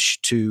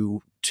language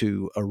to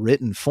a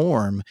written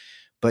form,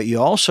 but you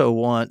also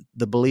want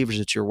the believers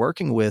that you're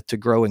working with to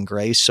grow in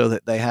grace so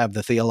that they have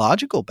the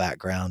theological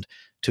background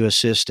to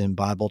assist in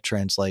Bible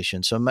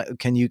translation. So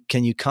can you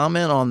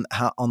comment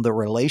on the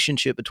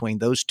relationship between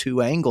those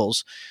two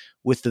angles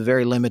with the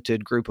very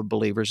limited group of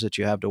believers that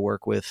you have to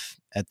work with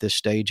at this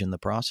stage in the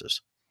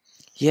process?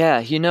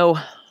 Yeah,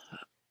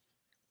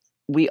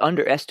 we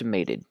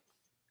underestimated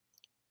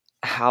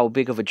how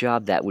big of a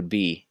job that would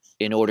be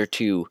in order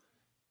to,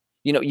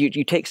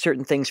 you take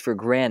certain things for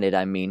granted.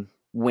 I mean,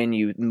 when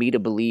you meet a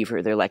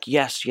believer, they're like,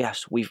 yes,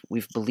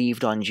 we've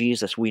believed on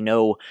Jesus. We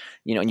know,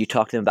 and you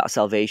talk to them about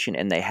salvation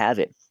and they have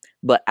it.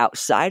 But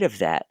outside of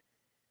that,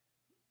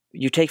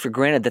 you take for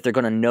granted that they're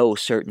going to know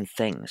certain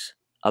things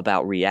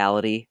about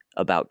reality,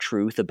 about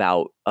truth,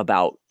 about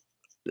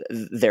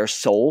their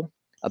soul,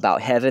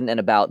 about heaven, and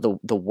about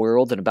the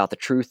world, and about the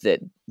truth that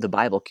the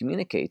Bible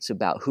communicates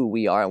about who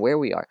we are and where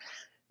we are.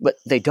 But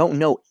they don't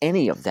know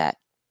any of that.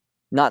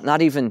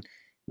 Not even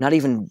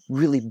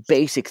really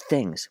basic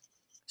things.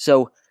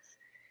 So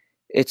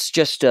it's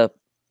just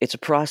it's a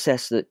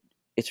process that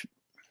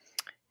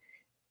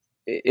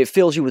it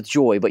fills you with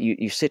joy, but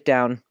you sit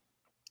down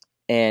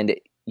and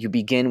you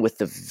begin with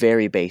the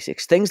very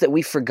basics, things that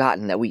we've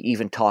forgotten that we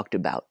even talked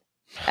about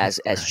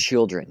as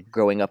children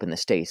growing up in the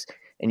States.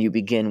 And you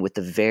begin with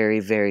the very,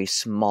 very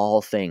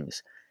small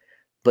things,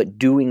 but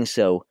doing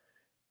so,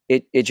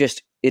 it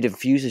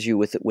infuses you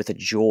with a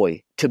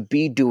joy to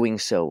be doing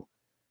so.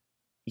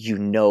 You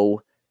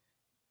know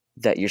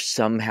that you're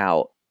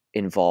somehow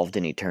involved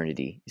in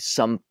eternity.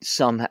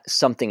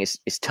 Something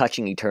is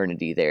touching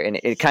eternity there, and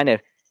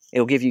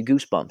it'll give you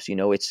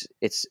goosebumps.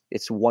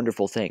 It's a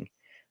wonderful thing.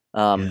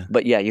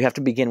 But yeah, you have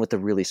to begin with the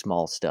really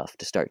small stuff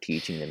to start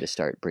teaching them, to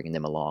start bringing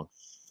them along.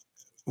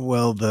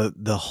 Well,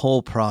 the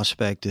whole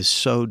prospect is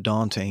so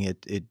daunting.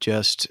 It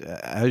just,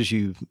 as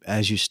you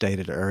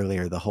stated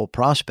earlier, the whole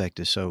prospect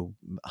is so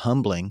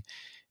humbling,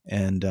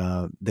 and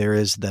there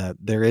is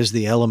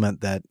the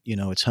element that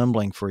it's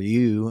humbling for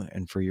you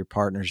and for your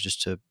partners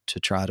just to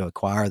try to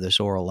acquire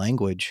this oral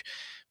language,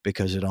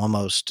 because it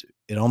almost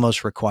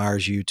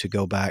requires you to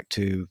go back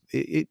to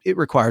it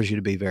requires you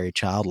to be very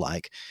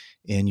childlike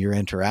in your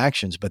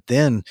interactions. But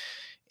then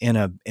in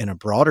a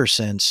broader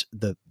sense,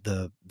 the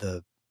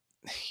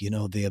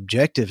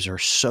objectives are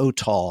so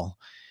tall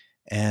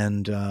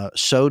and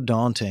so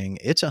daunting.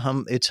 It's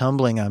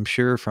humbling, I'm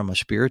sure, from a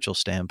spiritual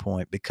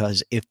standpoint,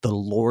 because if the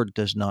Lord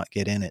does not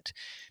get in it,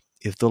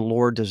 if the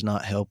Lord does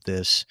not help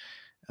this,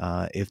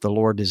 if the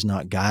Lord is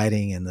not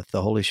guiding, and if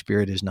the Holy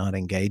Spirit is not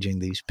engaging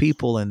these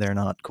people and they're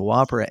not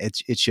cooperating,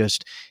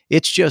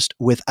 it's just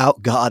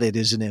without God, it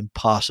is an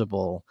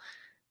impossible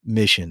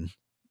mission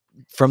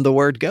from the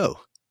word go.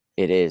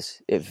 It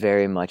is. It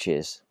very much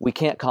is. We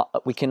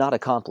cannot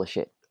accomplish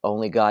it.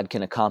 Only God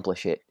can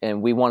accomplish it,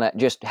 and we want to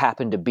just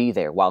happen to be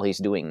there while He's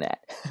doing that.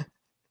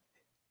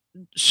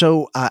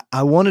 So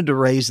I wanted to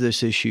raise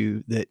this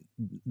issue that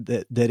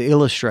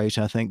illustrates,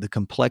 I think, the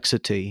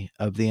complexity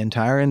of the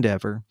entire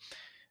endeavor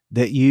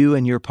that you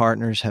and your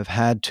partners have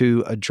had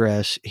to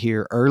address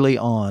here early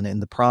on in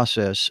the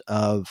process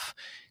of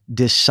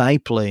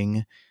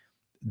discipling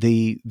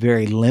the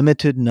very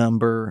limited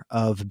number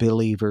of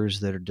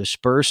believers that are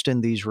dispersed in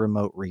these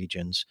remote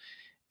regions.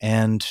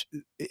 And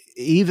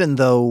even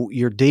though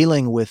you're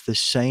dealing with the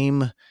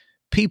same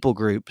people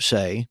group,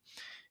 say,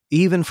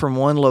 even from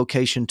one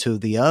location to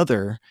the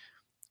other,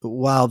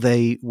 while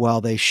they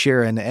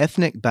share an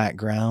ethnic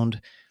background,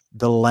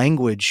 the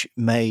language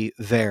may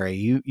vary.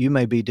 You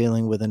may be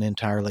dealing with an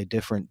entirely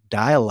different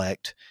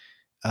dialect,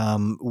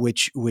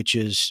 which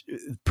is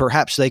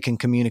perhaps they can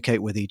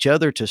communicate with each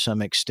other to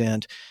some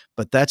extent,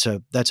 but that's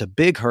a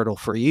big hurdle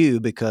for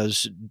you,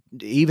 because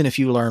even if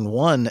you learn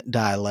one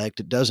dialect,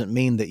 it doesn't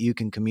mean that you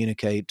can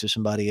communicate to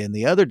somebody in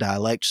the other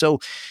dialect. So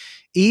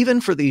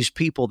even for these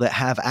people that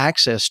have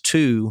access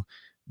to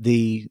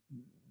the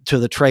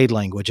trade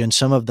language, and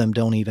some of them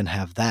don't even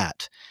have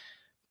that,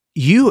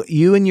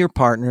 you and your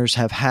partners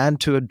have had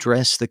to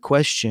address the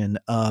question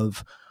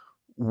of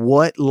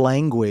what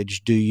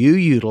language do you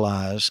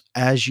utilize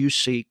as you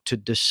seek to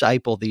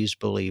disciple these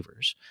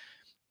believers?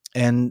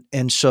 And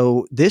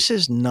so this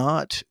is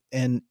not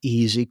an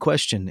easy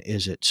question,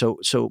 is it?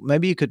 So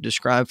maybe you could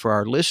describe for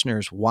our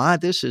listeners why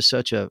this is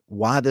such a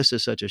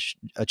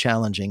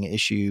challenging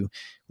issue,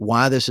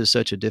 why this is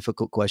such a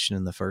difficult question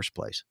in the first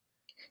place.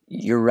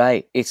 You're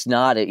right. It's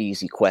not an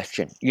easy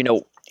question.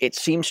 It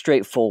seems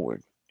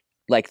straightforward,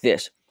 like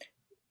this.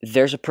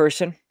 There's a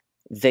person,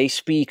 they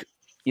speak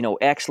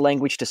X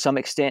language to some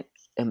extent,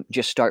 and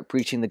just start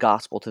preaching the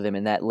gospel to them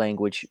in that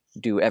language.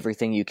 Do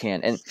everything you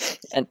can,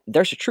 and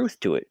there's a truth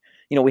to it.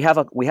 We have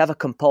a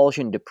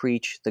compulsion to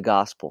preach the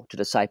gospel, to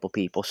disciple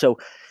people. So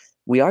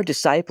we are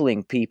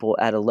discipling people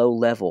at a low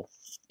level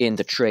in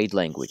the trade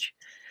language,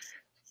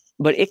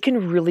 but it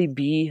can really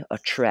be a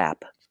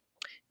trap,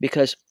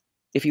 because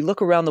if you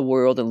look around the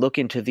world and look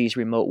into these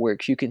remote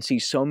works, you can see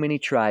so many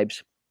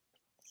tribes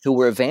who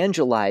were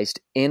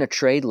evangelized in a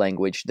trade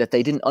language that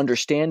they didn't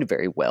understand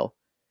very well.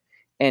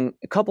 And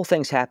a couple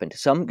things happened.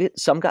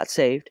 Some got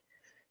saved,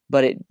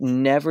 but it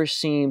never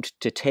seemed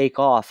to take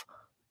off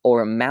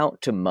or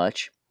amount to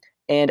much.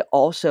 And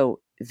also,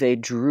 they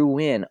drew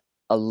in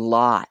a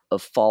lot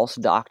of false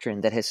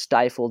doctrine that has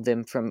stifled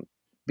them from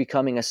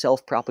becoming a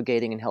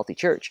self-propagating and healthy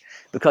church,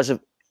 because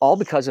of all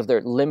because of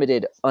their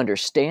limited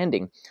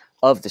understanding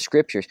of the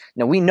Scriptures.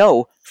 Now, we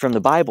know from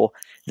the Bible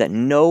that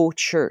no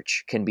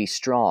church can be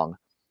strong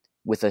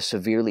with a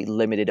severely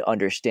limited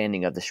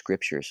understanding of the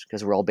Scriptures,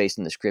 because we're all based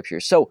in the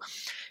Scriptures. So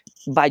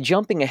by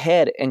jumping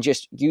ahead and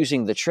just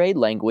using the trade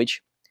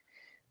language,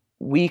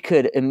 we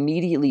could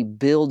immediately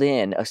build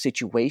in a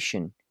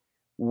situation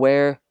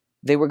where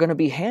they were going to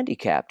be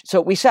handicapped.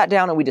 So we sat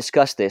down and we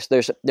discussed this.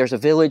 There's a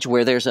village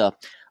where there's a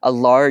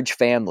large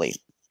family.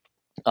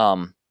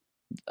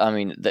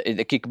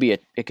 It could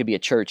be a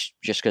church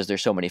just because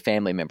there's so many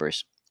family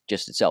members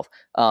just itself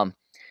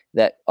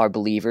that are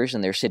believers,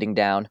 and they're sitting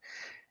down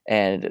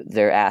and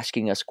they're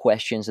asking us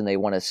questions, and they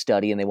want to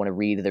study and they want to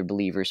read. They're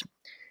believers,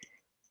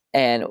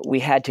 and we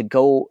had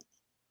to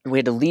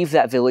leave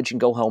that village and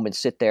go home and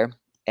sit there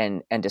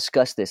and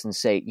discuss this and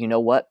say, you know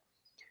what?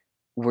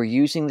 We're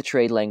using the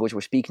trade language.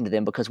 We're speaking to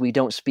them because we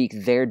don't speak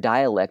their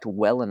dialect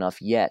well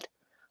enough yet.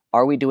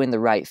 Are we doing the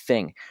right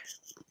thing?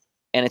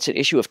 And it's an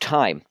issue of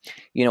time.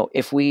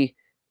 If we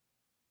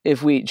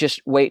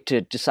just wait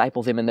to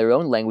disciple them in their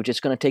own language, it's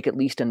going to take at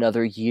least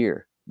another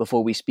year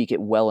before we speak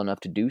it well enough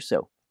to do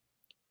so.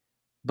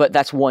 But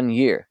that's 1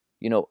 year,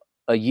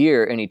 a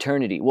year in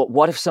eternity. Well,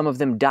 what if some of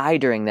them die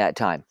during that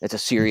time? That's a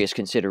serious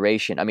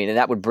consideration. And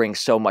that would bring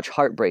so much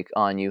heartbreak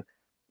on you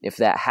if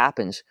that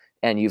happens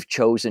and you've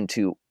chosen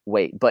to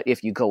wait. But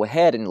if you go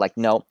ahead and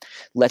no,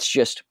 let's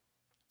just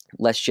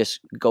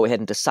go ahead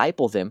and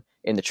disciple them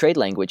in the trade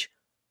language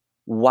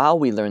while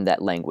we learn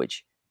that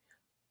language,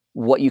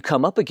 what you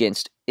come up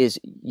against is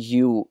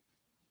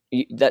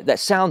that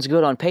sounds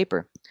good on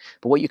paper,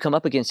 but what you come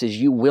up against is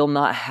you will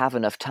not have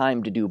enough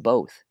time to do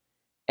both.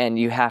 And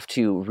you have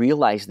to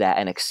realize that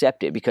and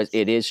accept it, because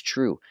it is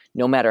true.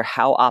 No matter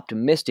how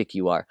optimistic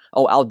you are,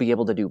 I'll be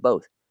able to do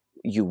both.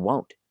 You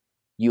won't.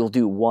 You'll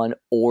do one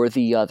or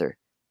the other.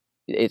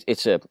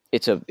 It's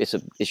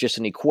just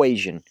an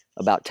equation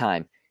about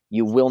time.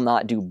 You will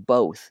not do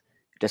both.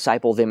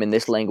 Disciple them in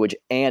this language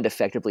and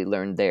effectively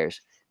learn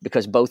theirs,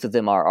 because both of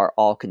them are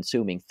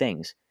all-consuming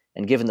things.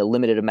 And given the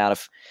limited amount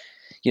of,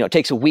 it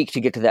takes a week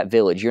to get to that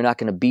village. You're not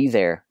going to be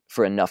there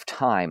for enough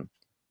time,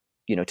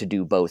 to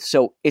do both.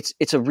 So it's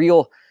a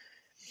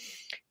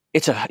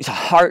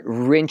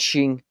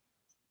heart-wrenching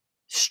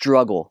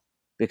struggle,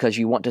 because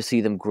you want to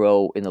see them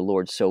grow in the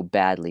Lord so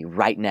badly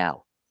right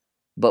now.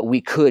 But we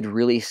could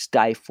really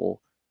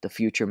stifle the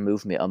future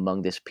movement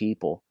among this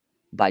people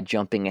by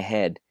jumping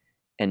ahead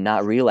and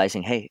not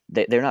realizing, hey,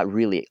 they're not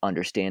really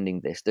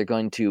understanding this. We're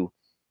going to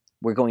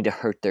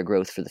hurt their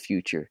growth for the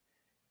future.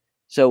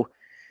 So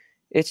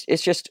it's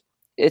just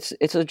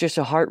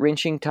a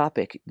heart-wrenching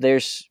topic.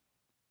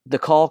 The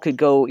call could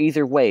go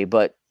either way,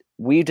 but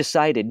we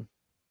decided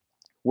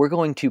we're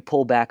going to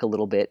pull back a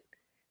little bit.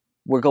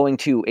 We're going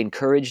to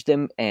encourage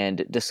them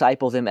and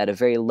disciple them at a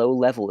very low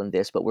level in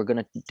this, but we're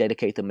going to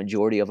dedicate the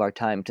majority of our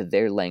time to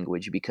their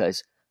language,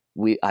 because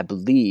I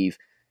believe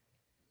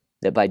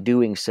that by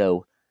doing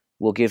so,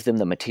 we'll give them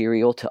the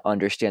material to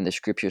understand the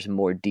Scriptures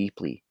more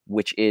deeply,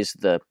 which is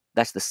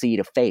that's the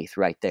seed of faith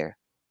right there.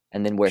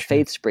 And then where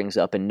faith springs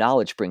up and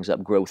knowledge springs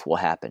up, growth will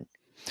happen.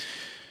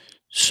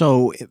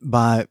 So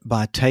by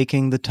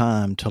taking the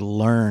time to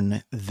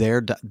learn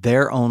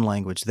their own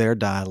language, their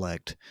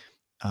dialect,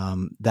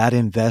 that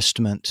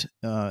investment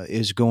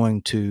is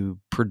going to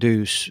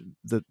produce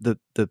the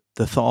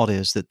thought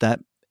is that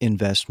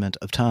investment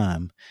of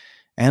time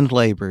and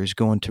labor is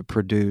going to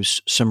produce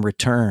some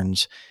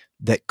returns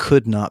that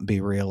could not be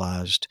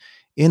realized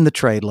in the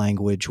trade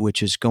language,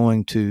 which is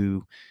going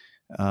to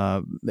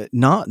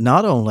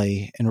not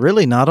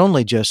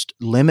only just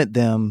limit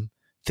them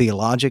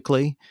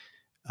theologically,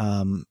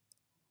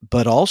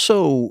 but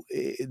also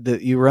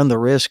you run the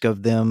risk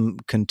of them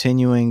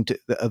continuing to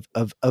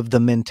of the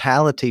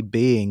mentality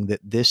being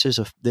that this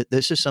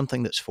is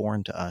something that's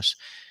foreign to us.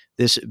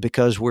 This,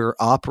 because we're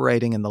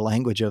operating in the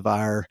language of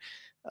our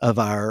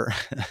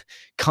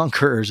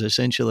conquerors,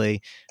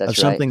 essentially, That's of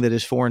something that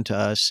is foreign to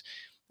us.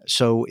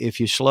 So if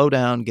you slow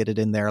down, get it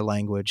in their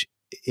language,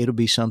 it'll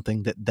be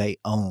something that they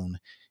own.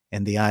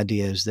 And the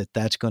idea is that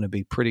that's going to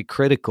be pretty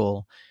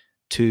critical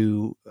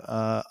to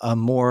a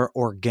more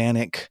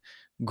organic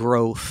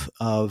growth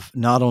of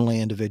not only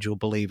individual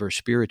believers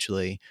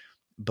spiritually,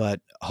 but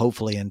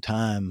hopefully in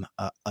time,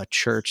 a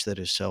church that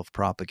is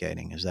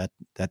self-propagating. Is that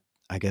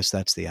I guess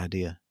that's the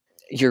idea.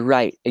 You're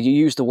right. You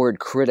use the word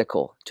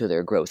critical to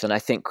their growth, and I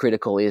think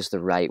critical is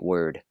the right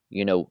word.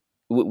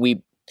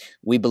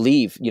 We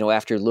believe,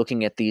 after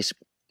looking at these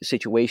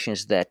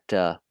situations that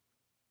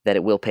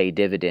it will pay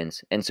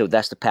dividends, and so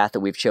that's the path that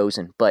we've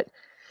chosen. But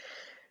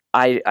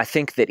I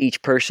think that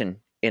each person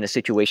in a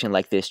situation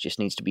like this just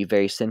needs to be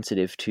very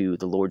sensitive to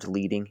the Lord's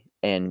leading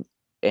and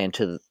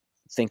to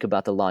think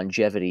about the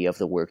longevity of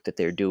the work that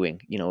they're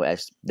doing,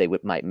 as they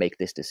might make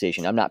this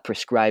decision. I'm not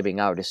prescribing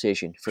our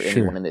decision for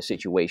anyone in this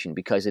situation,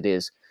 because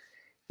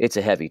it's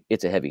a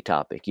heavy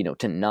topic,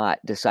 to not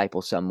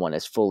disciple someone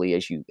as fully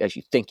as you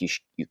think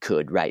you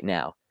could right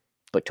now,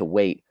 but to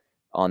wait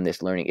on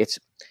this learning.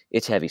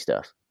 It's heavy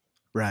stuff.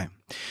 Right.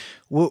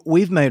 Well,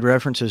 we've made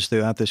references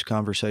throughout this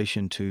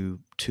conversation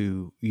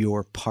to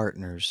your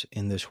partners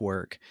in this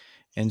work.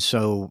 And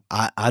so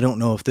I don't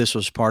know if this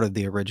was part of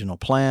the original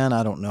plan.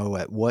 I don't know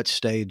at what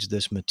stage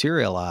this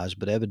materialized,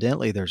 but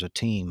evidently there's a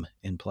team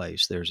in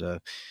place. There's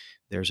a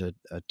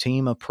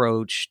team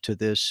approach to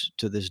this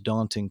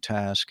daunting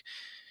task.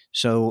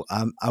 So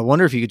I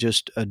wonder if you could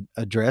just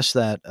address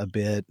that a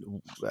bit.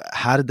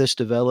 How did this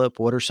develop?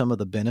 What are some of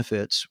the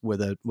benefits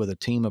with a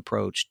team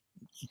approach,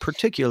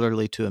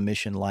 particularly to a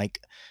mission like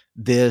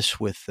this,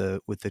 with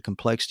the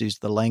complexities,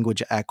 the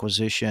language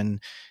acquisition,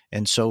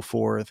 and so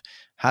forth?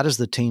 How does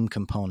the team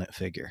component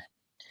figure?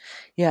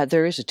 Yeah,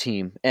 there is a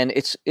team, and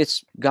it's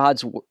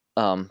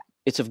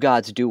of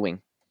God's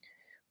doing.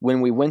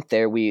 When we went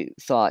there, we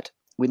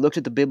looked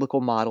at the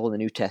biblical model in the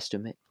New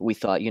Testament. We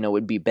thought, it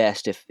would be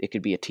best if it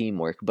could be a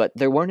teamwork, but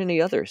there weren't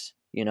any others.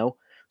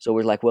 So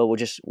we're like, well,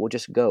 we'll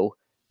just go.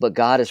 But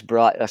God has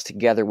brought us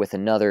together with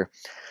another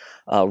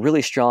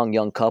really strong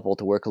young couple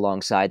to work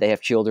alongside. They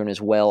have children as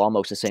well,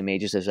 almost the same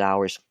ages as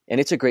ours, and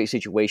it's a great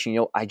situation.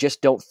 I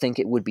just don't think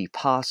it would be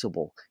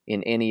possible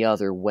in any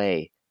other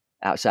way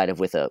outside of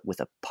with a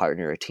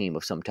partner, a team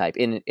of some type.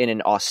 In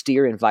an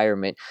austere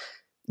environment,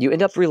 you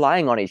end up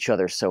relying on each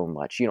other so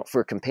much,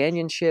 for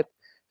companionship,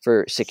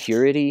 for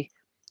security,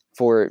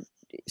 for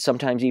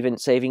sometimes even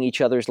saving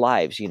each other's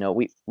lives.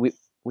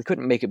 We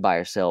couldn't make it by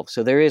ourselves.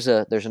 So there's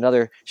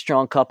another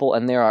strong couple,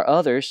 and there are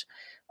others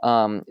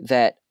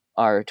that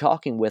are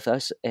talking with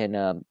us,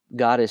 and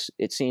God is,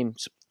 it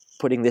seems,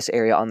 putting this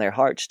area on their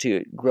hearts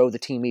to grow the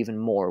team even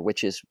more,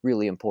 which is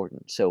really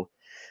important. So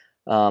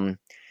um,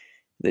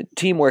 the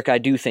teamwork, I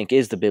do think,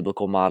 is the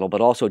biblical model,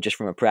 but also just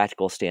from a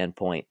practical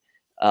standpoint,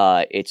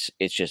 it's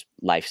just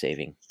life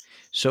saving.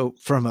 So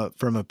from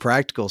a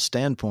practical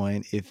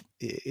standpoint,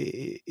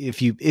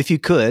 if you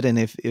could, and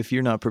if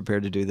you're not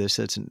prepared to do this,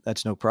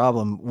 that's no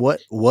problem.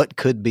 What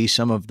could be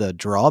some of the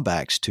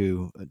drawbacks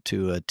to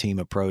a team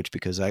approach?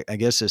 Because I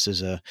guess this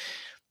is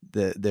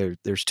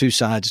there's two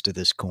sides to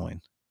this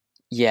coin.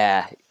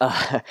 Yeah,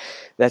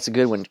 that's a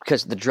good one,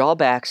 because the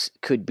drawbacks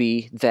could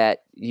be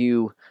that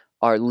you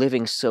are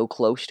living so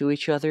close to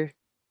each other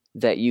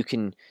that you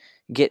can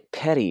get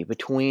petty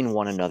between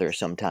one another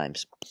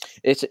sometimes.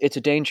 It's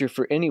a danger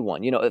for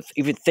anyone.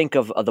 Even think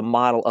of the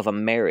model of a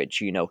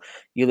marriage. You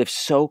live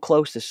so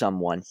close to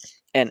someone,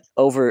 and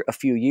over a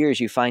few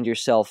years, you find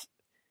yourself.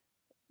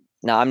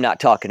 Now, I'm not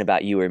talking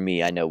about you or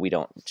me. I know we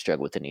don't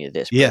struggle with any of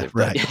this, Yeah, brother.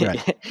 right,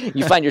 right. But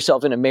you find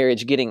yourself in a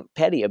marriage getting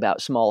petty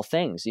about small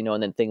things,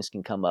 and then things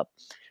can come up.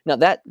 Now,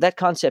 that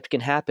concept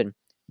can happen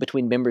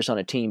between members on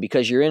a team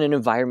because you're in an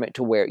environment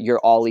to where you're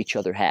all each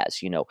other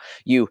has.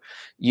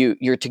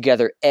 You're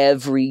together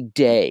every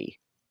day.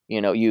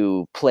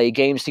 You play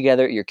games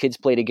together. Your kids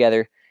play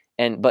together,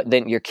 but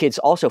then your kids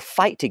also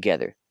fight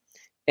together,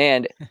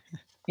 and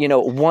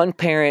one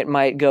parent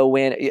might go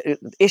in.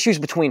 Issues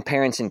between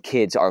parents and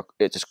kids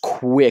it's a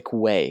quick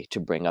way to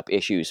bring up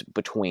issues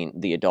between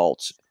the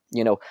adults.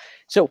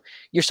 So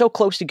you're so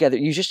close together.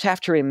 You just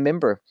have to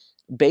remember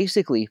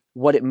basically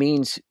what it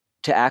means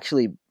to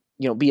actually,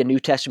 be a New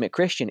Testament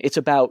Christian. It's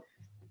about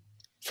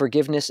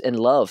forgiveness and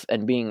love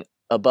and being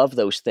above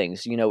those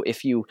things.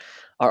 If you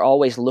are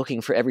always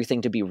looking for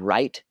everything to be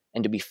right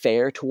and to be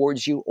fair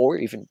towards you, or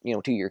even,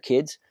 to your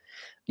kids,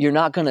 you're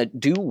not going to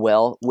do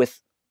well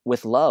with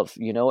love,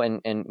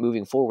 and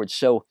moving forward.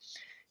 So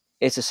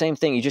it's the same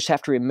thing. You just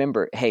have to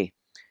remember, hey,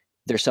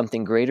 there's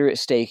something greater at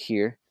stake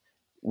here.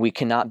 We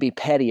cannot be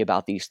petty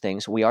about these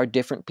things. We are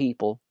different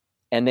people.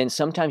 And then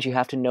sometimes you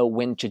have to know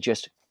when to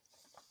just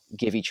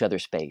give each other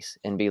space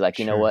and be like,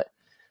 you know Sure.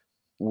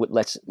 what,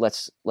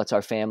 let's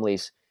our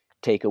families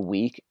take a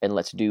week and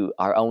let's do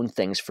our own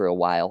things for a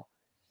while.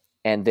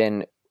 And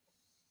then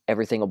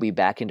everything will be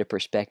back into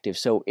perspective.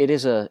 So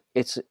it's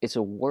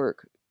a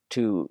work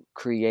to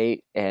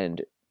create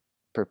and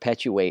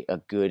perpetuate a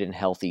good and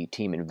healthy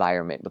team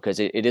environment, because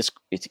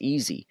it's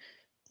easy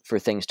for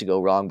things to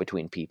go wrong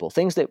between people,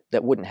 things that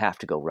wouldn't have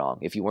to go wrong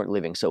if you weren't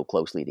living so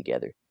closely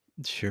together.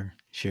 Sure,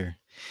 sure.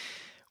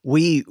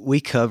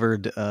 We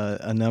covered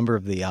a number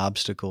of the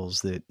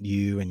obstacles that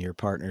you and your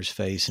partners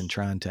face in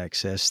trying to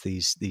access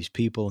these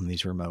people in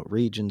these remote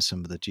regions.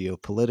 Some of the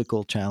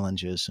geopolitical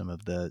challenges, some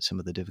of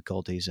the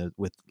difficulties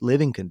with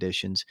living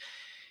conditions.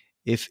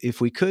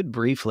 If we could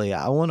briefly,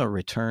 I want to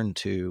return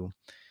to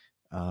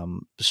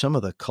some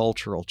of the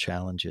cultural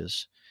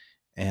challenges,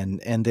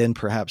 and then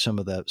perhaps some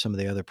of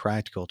the other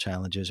practical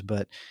challenges,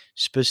 but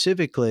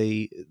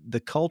specifically the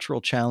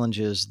cultural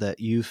challenges that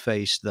you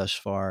faced thus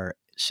far,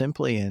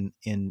 simply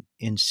in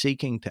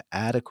seeking to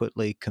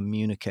adequately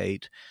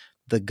communicate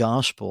the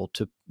gospel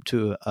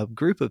to a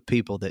group of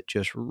people that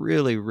just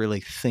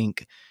really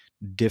think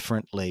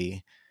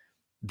differently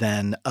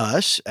than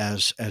us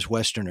as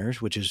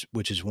Westerners, which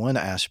is one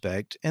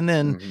aspect, and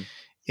then Hmm.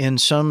 in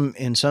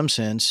some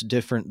sense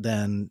different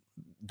than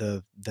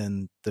the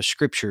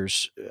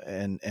scriptures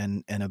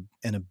and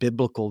a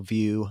biblical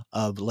view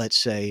of, let's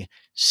say,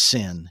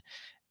 sin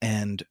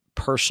and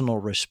personal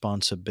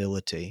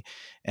responsibility.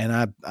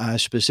 And I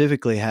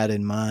specifically had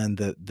in mind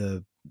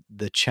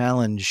the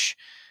challenge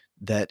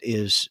that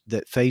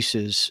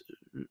faces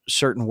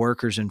certain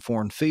workers in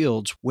foreign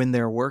fields when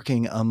they're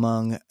working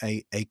among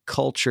a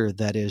culture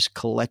that is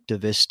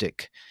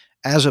collectivistic,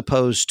 as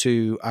opposed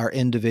to our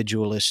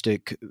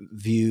individualistic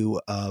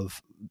view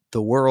of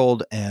the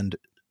world and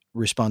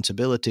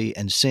responsibility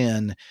and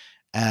sin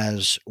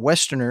as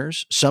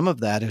Westerners. Some of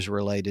that is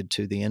related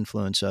to the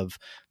influence of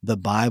the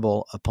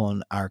Bible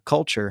upon our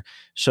culture.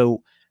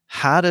 So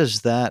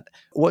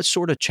what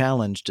sort of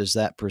challenge does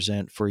that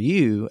present for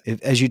you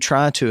as you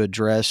try to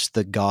address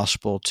the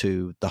gospel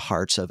to the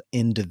hearts of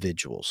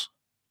individuals?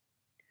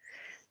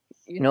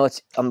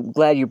 I'm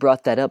glad you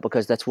brought that up,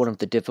 because that's one of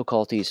the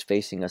difficulties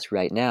facing us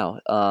right now.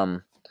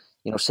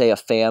 Say a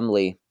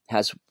family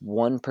has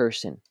one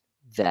person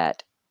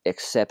that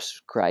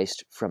accepts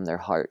Christ from their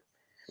heart.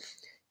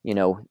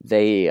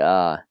 They,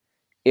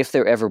 if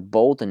they're ever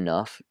bold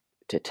enough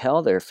to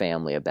tell their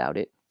family about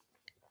it,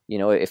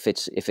 if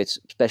it's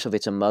especially if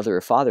it's a mother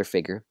or father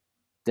figure,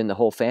 then the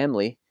whole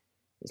family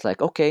is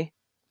like, okay,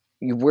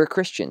 we're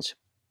Christians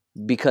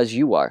because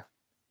you are.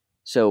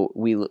 So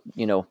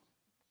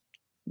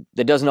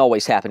that doesn't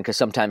always happen, because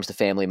sometimes the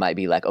family might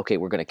be like, okay,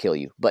 we're going to kill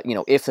you. But,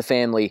 if the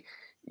family,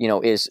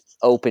 is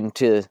open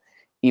to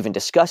even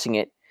discussing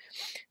it,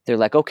 they're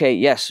like, okay,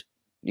 yes,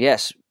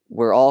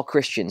 we're all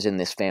Christians in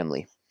this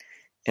family.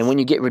 And when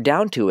you get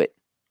down to it,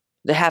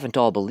 they haven't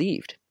all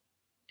believed.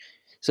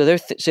 So they're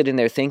sitting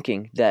there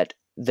thinking that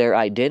their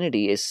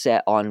identity is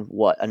set on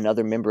what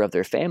another member of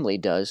their family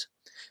does,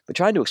 but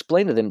trying to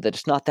explain to them that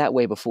it's not that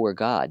way before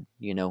God,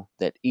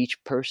 that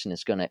each person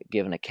is going to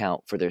give an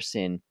account for their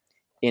sin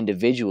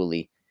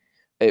individually.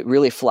 It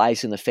really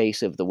flies in the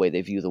face of the way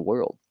they view the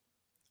world.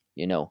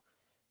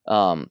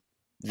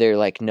 They're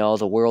like, no,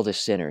 the world is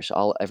sinners.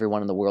 Everyone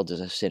in the world is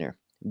a sinner.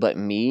 But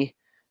me,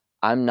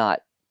 I'm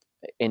not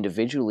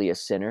individually a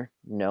sinner.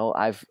 No,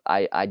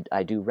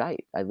 I do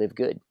right. I live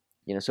good.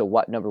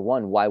 So number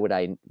one, why would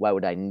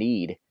I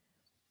need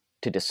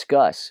to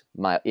discuss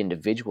my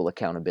individual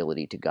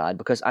accountability to God?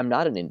 Because I'm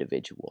not an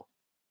individual.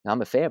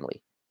 I'm a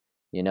family,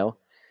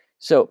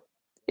 So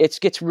it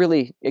gets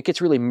really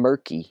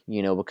murky,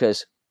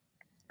 because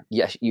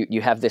yes,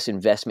 you have this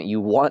investment. You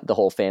want the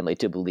whole family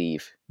to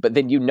believe, but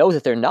then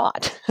that they're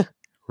not.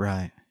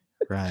 Right.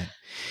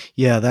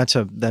 Yeah,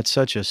 that's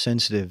such a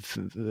sensitive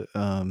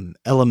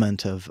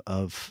element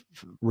of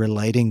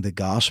relating the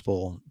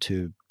gospel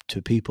to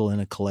people in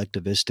a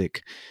collectivistic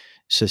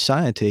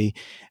society.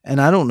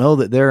 And I don't know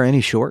that there are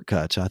any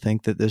shortcuts. I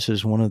think that this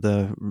is one of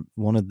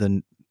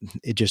the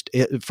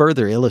it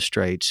further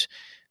illustrates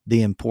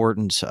the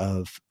importance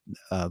of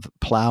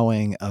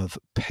plowing, of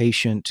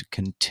patient,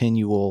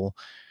 continual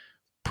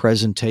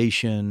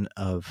presentation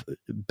of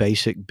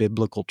basic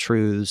biblical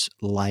truths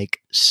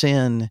like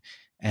sin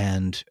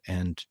and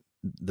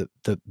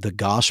the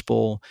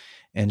gospel.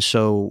 And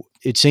so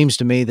it seems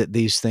to me that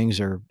these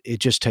things it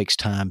just takes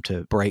time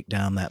to break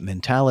down that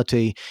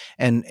mentality.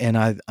 And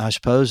I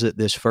suppose that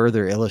this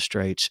further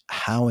illustrates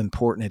how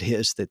important it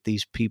is that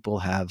these people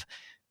have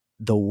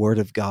the Word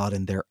of God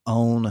in their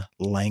own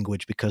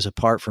language, because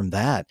apart from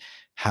that,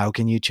 how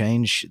can you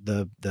change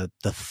the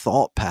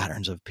thought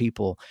patterns of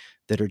people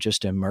that are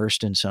just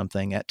immersed in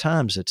something? At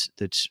times, it's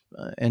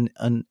an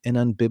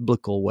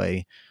unbiblical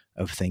way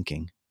of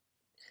thinking.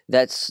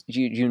 That's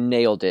you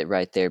nailed it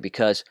right there,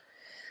 because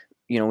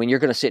when you're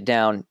going to sit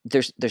down,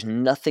 there's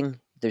nothing,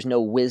 there's no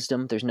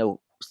wisdom, there's no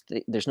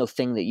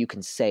thing that you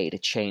can say to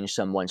change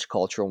someone's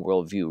cultural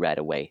worldview right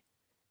away.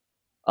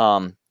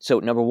 So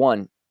number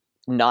one,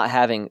 not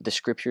having the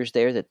scriptures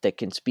there that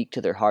can speak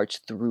to their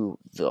hearts through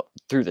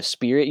the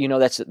Spirit,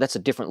 that's a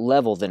different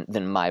level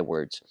than my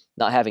words.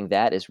 Not having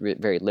that is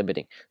very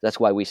limiting. That's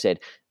why we said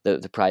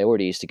the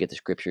priority is to get the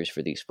scriptures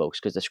for these folks,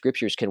 because the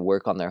scriptures can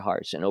work on their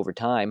hearts, and over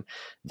time,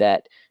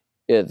 that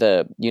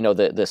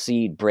the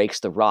seed breaks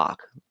the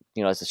rock.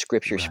 As the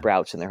scripture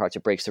sprouts in their hearts,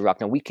 it breaks the rock.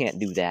 Now we can't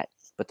do that,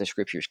 but the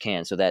scriptures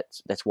can. So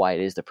that's why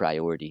it is the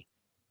priority.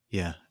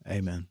 Yeah,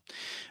 amen.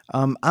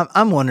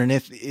 I'm wondering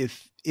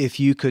if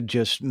you could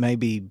just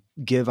maybe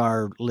give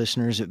our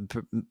listeners,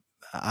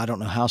 I don't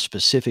know how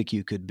specific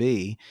you could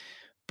be,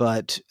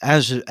 but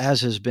as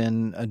has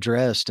been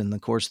addressed in the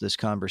course of this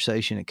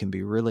conversation, it can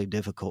be really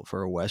difficult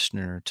for a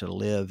Westerner to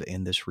live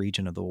in this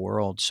region of the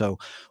world. So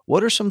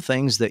what are some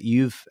things that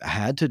you've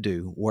had to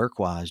do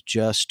work-wise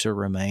just to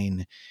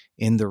remain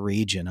in the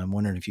region? I'm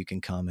wondering if you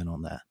can comment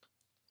on that.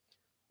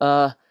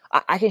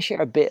 I can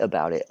share a bit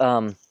about it.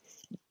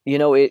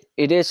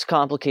 It is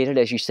complicated,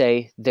 as you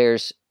say.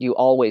 You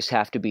always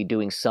have to be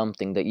doing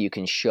something that you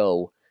can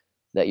show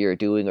that you're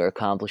doing or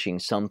accomplishing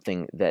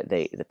something that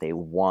they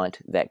want,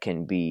 that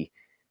can be,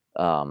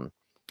 become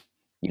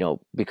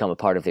a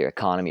part of their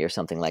economy or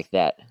something like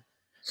that.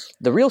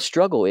 The real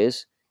struggle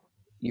is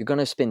you're going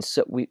to spend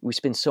we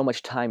spend so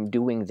much time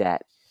doing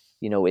that.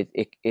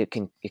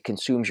 It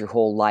consumes your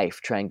whole life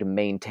trying to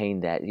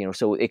maintain that.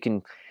 So it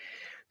can.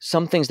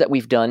 Some things that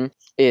we've done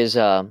is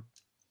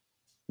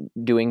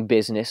doing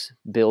business,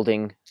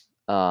 building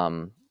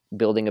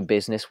a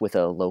business with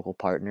a local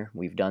partner.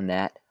 We've done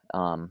that.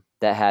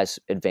 that has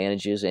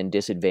advantages and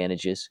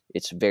disadvantages.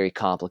 It's very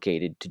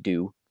complicated to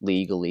do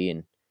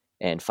legally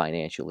and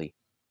financially.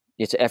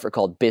 It's an effort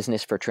called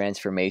Business for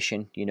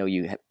Transformation.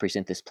 You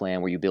present this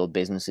plan where you build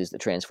businesses that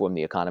transform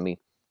the economy.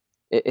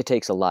 It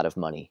takes a lot of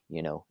money,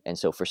 and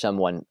so for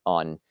someone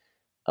on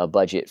a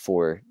budget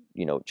for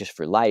just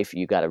for life,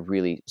 you got to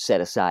really set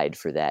aside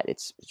for that.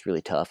 It's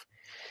really tough.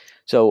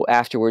 So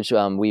afterwards,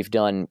 we've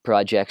done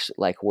projects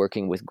like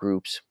working with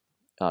groups,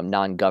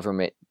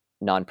 non-government,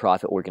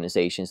 nonprofit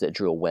organizations that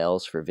drill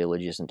wells for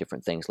villages and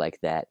different things like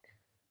that.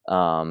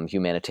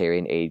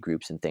 Humanitarian aid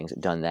groups and things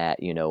that done that.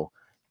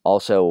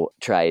 Also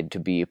tried to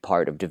be a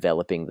part of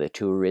developing the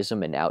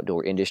tourism and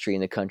outdoor industry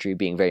in the country,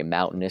 being very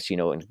mountainous.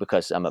 And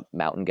because I'm a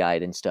mountain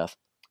guide and stuff,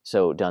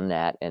 so done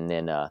that. And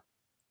then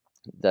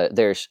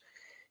there's,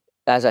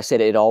 as I said,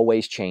 it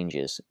always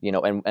changes.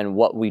 And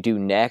what we do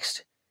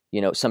next.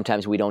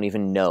 Sometimes we don't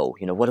even know,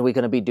 what are we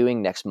going to be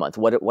doing next month?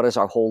 What is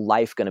our whole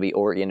life going to be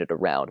oriented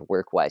around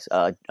work-wise?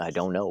 I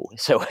don't know.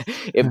 So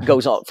it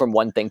goes on from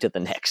one thing to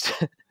the next.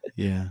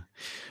 Yeah.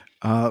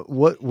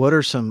 What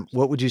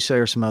would you say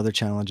are some other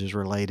challenges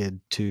related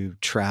to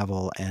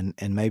travel and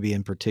maybe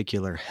in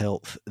particular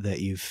health that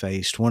you've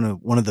faced? One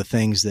of the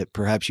things that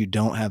perhaps you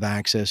don't have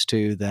access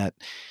to that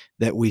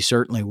we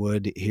certainly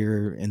would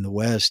here in the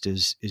West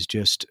is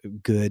just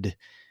good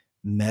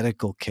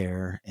medical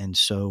care. And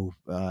so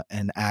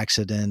an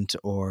accident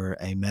or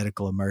a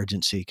medical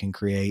emergency can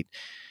create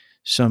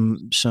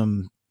some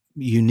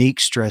unique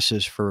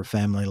stresses for a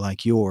family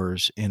like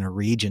yours in a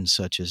region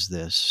such as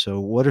this. So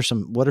what are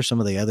some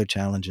of the other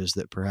challenges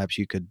that perhaps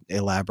you could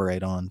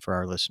elaborate on for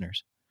our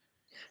listeners?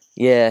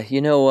 Yeah,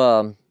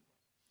 the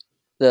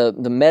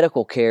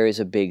medical care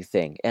is a big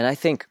thing. And I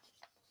think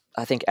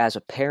as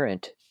a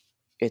parent,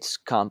 it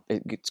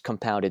gets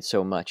compounded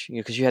so much,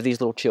 because you have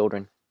these little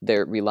children.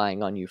 They're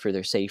relying on you for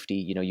their safety.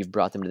 You've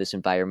brought them to this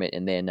environment.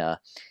 And then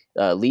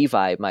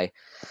Levi, my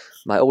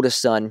oldest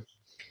son,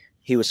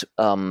 he was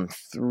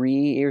 3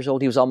 years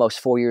old. He was almost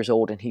 4 years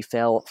old, and he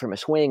fell from a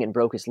swing and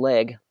broke his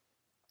leg.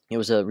 It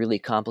was a really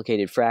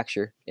complicated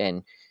fracture.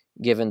 And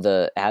given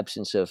the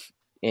absence of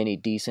any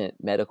decent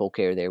medical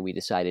care there, we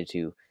decided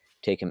to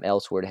take him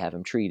elsewhere to have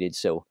him treated.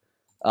 So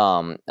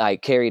I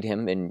carried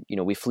him, and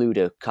we flew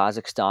to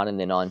Kazakhstan and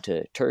then on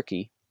to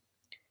Turkey.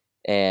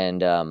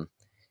 And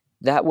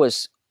that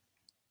was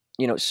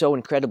so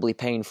incredibly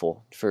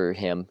painful for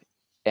him.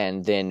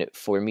 And then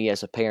for me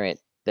as a parent,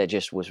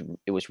 it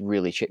was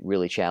really,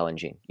 really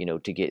challenging,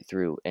 to get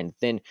through. And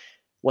then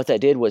what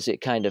that did was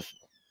it kind of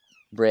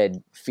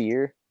bred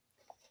fear.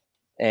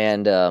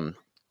 And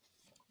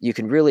you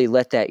can really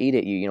let that eat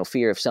at you,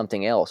 fear of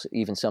something else,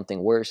 even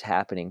something worse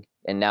happening.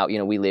 And now,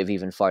 we live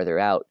even farther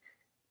out.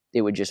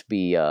 It would just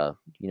be,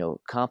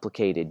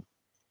 complicated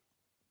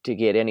to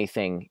get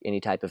any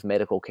type of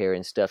medical care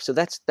and stuff. So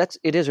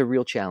it is a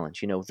real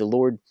challenge. The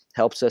Lord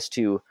helps us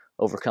to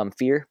overcome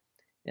fear,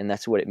 and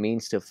that's what it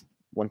means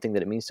one thing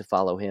that it means to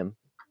follow him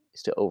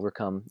is to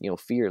overcome,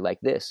 fear like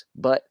this.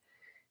 But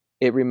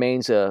it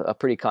remains a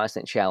pretty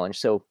constant challenge.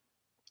 So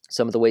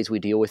some of the ways we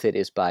deal with it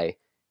is by,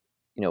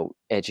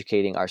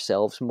 educating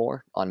ourselves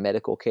more on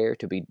medical care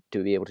to be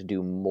able to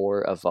do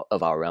more of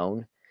our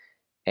own.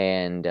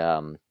 And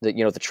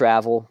the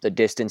travel, the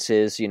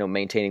distances,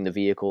 maintaining the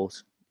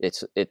vehicles.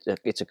 It's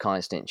a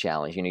constant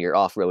challenge. You're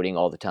off-roading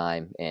all the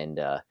time, and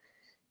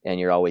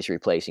you're always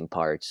replacing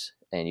parts,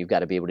 and you've got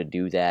to be able to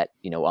do that,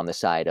 on the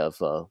side of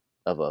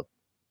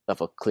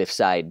a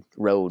cliffside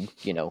road,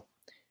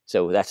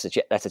 So that's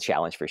a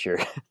challenge for sure.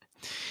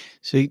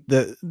 See,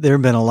 there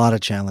have been a lot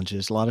of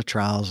challenges, a lot of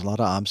trials, a lot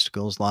of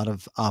obstacles, a lot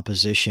of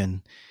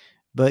opposition,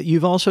 but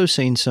you've also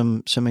seen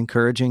some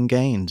encouraging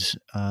gains,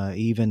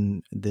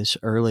 even this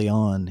early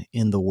on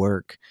in the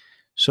work.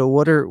 So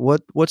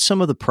what's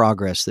some of the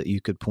progress that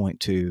you could point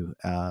to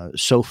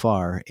so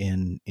far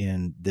in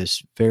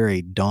this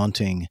very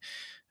daunting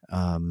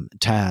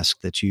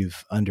task that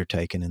you've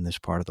undertaken in this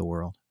part of the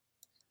world?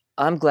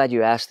 I'm glad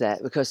you asked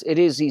that, because it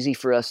is easy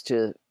for us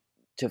to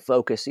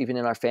focus, even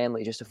in our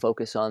family, just to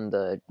focus on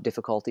the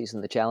difficulties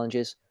and the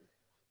challenges.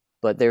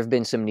 But there have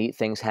been some neat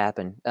things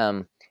happen.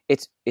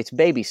 It's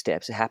baby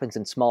steps. It happens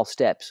in small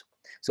steps.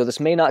 So this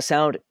may not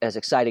sound as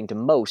exciting to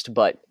most,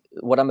 but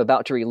what I'm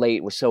about to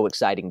relate was so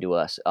exciting to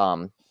us.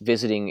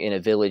 Visiting in a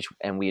village,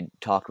 and we had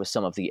talked with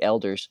some of the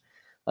elders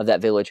of that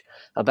village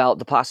about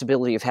the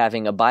possibility of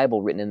having a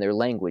Bible written in their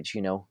language,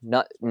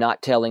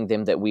 not telling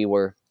them that we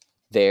were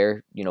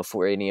there,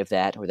 for any of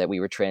that, or that we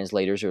were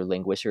translators or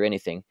linguists or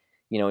anything,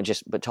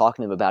 but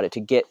talking to them about it to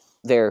get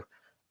their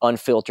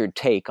unfiltered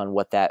take on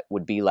what that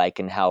would be like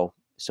and how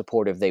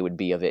supportive they would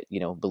be of it,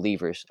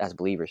 believers.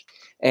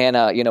 And,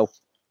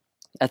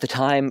 at the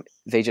time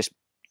they just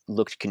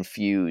looked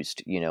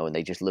confused, and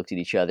they just looked at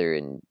each other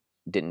and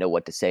didn't know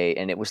what to say.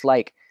 And it was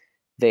like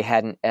they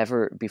hadn't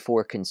ever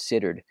before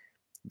considered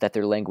that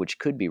their language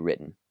could be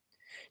written.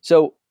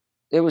 So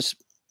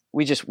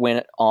we just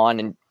went on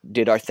and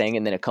did our thing.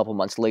 And then a couple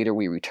months later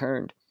we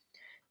returned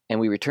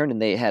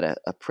and they had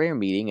a prayer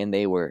meeting, and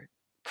they were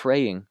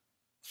praying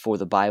for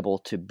the Bible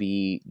to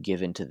be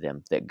given to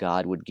them, that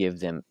God would give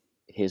them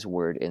his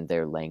word in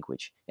their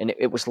language. And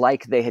it was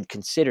like they had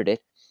considered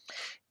it,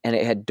 and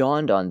it had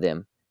dawned on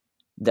them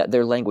that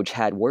their language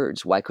had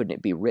words. Why couldn't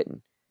it be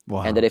written?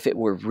 Wow. And that if it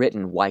were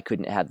written, why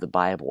couldn't it have the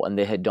Bible? And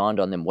it had dawned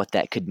on them what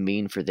that could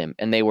mean for them.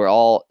 And they were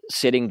all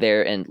sitting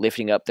there and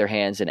lifting up their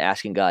hands and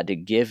asking God to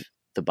give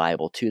the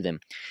Bible to them.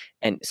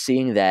 And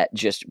seeing that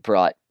just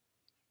brought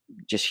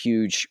just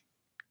huge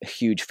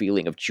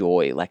feeling of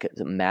joy, like a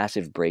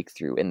massive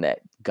breakthrough in that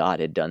God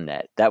had done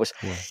that. That was,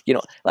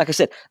 like I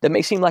said, that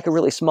may seem like a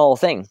really small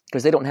thing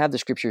because they don't have the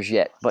scriptures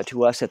yet. But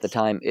to us at the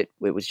time, it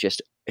was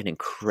just an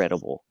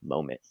incredible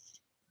moment.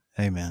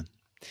 Amen.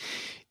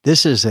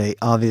 This is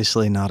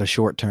obviously not a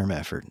short-term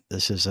effort.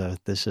 This is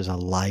a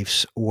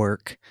life's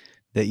work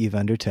that you've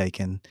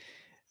undertaken.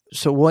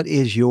 So what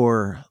is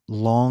your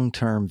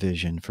long-term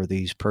vision for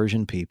these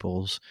Persian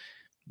peoples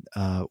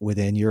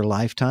within your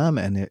lifetime,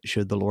 and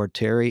should the Lord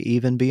tarry,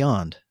 even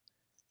beyond?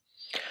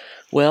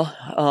 Well,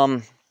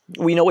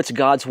 we know it's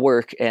God's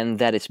work and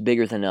that it's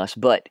bigger than us,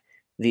 but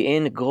the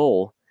end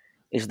goal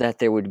is that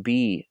there would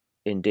be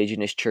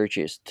indigenous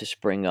churches to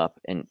spring up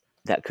and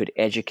that could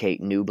educate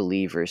new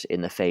believers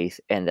in the faith,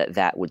 and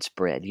that would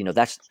spread.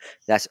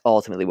 That's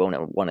ultimately what I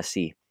want to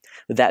see.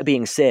 With that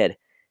being said,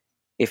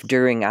 if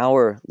during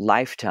our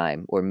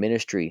lifetime or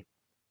ministry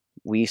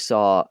we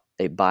saw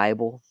a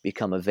Bible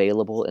become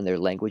available in their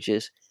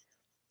languages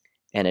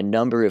and a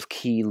number of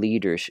key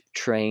leaders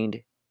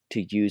trained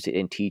to use it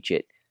and teach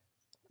it,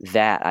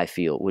 that I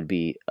feel would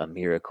be a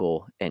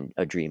miracle and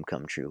a dream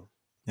come true.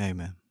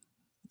 Amen.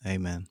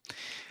 Amen.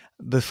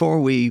 Before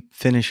we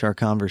finish our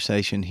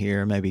conversation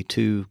here, maybe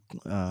two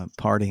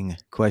parting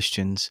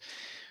questions.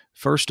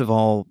 First of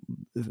all,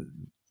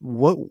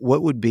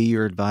 what would be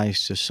your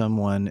advice to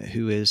someone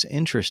who is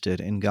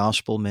interested in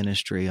gospel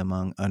ministry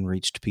among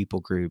unreached people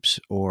groups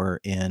or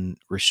in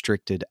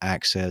restricted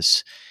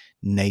access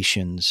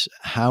nations?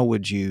 How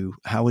would you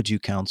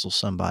counsel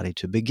somebody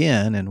to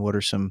begin, and what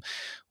are some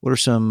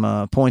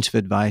points of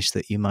advice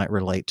that you might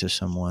relate to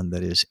someone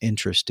that is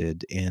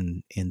interested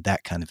in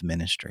that kind of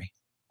ministry?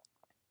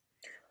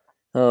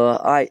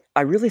 I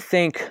really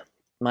think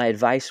my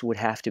advice would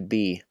have to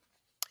be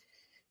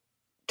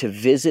to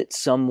visit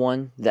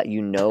someone that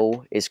you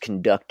know is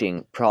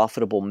conducting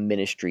profitable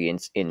ministry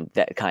in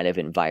that kind of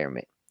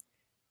environment.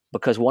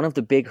 Because one of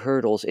the big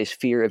hurdles is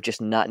fear of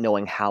just not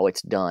knowing how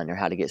it's done or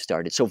how to get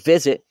started. So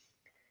visit,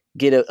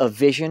 get a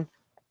vision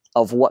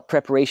of what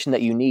preparation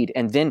that you need,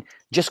 and then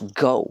just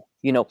go.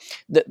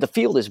 The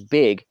field is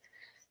big,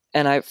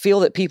 and I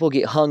feel that people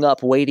get hung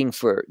up waiting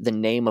for the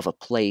name of a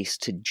place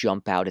to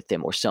jump out at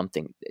them or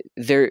something.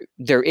 There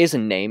is a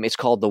name. It's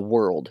called the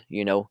world,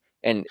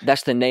 and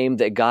that's the name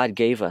that God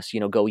gave us.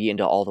 Go ye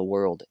into all the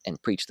world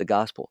and preach the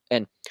gospel.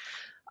 And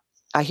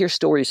I hear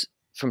stories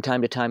from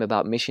time to time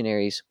about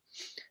missionaries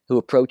who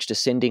approached a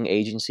sending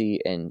agency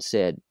and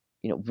said,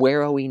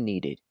 where are we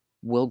needed?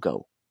 We'll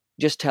go.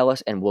 Just tell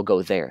us and we'll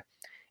go there.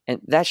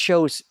 And that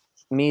shows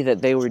me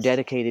that they were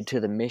dedicated to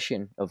the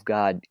mission of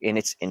God in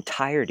its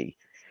entirety,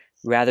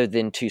 rather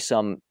than to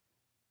some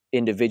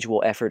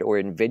individual effort or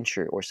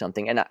adventure or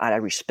something. And I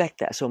respect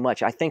that so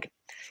much. I think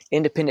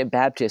independent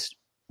Baptists,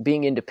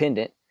 being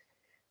independent,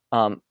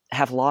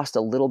 have lost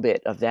a little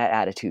bit of that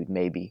attitude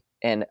maybe.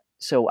 And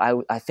so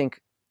I think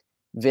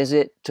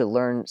visit to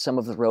learn some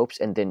of the ropes,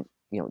 and then,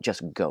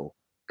 just go.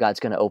 God's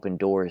going to open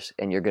doors,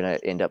 and you're going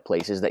to end up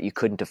places that you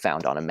couldn't have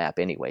found on a map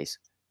anyways.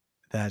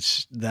 I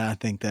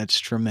think that's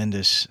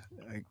tremendous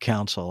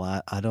counsel.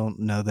 I don't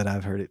know that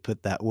I've heard it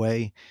put that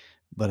way,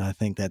 but I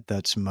think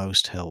that's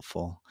most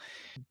helpful.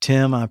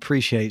 Tim, I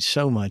appreciate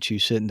so much you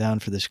sitting down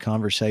for this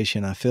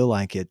conversation. I feel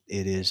like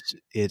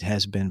it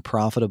has been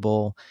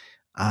profitable.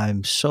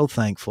 I'm so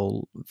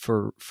thankful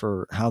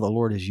for how the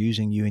Lord is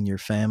using you and your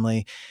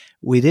family.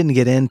 We didn't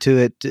get into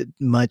it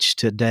much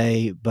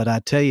today, but I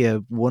tell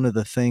you, one of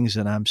the things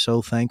that I'm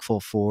so thankful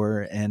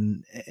for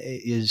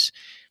is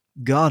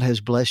God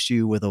has blessed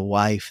you with a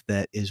wife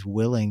that is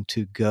willing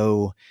to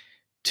go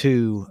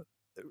to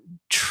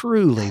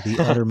truly the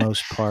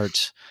uttermost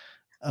parts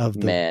of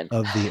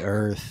the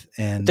earth.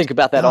 And think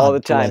about that all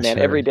the time, man,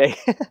 every day.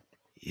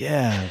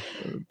 Yeah.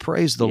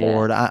 Praise the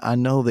Lord. I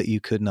know that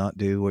you could not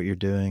do what you're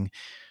doing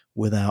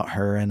without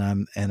her. And I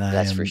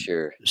That's am for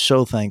sure.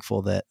 So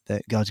thankful that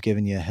God's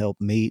given you a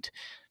helpmeet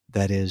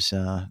that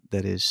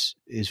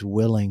is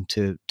willing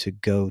to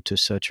go to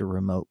such a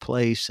remote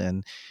place.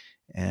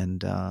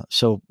 And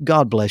so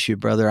God bless you,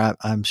 brother.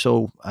 I'm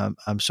so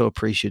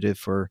appreciative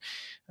for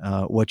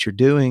what you're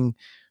doing,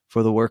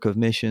 for the work of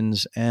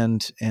missions,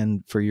 and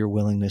for your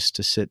willingness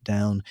to sit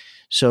down.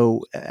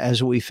 So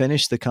as we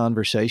finish the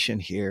conversation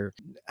here,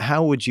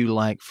 how would you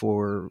like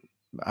for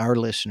our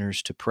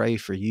listeners to pray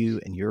for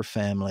you and your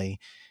family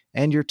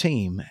and your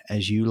team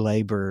as you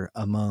labor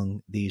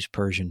among these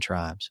Persian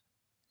tribes?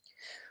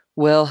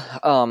 Well,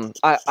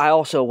 I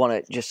also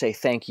want to just say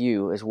thank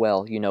you as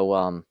well.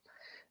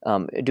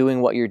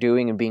 Doing what you're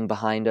doing and being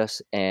behind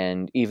us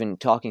and even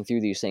talking through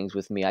these things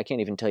with me. I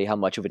can't even tell you how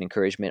much of an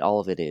encouragement all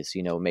of it is.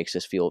 It makes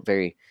us feel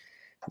very,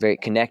 very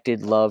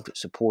connected, loved,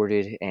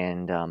 supported,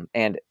 and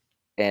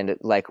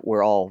like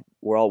we're all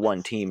we're all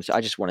one team. So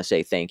I just want to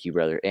say thank you,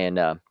 brother. And,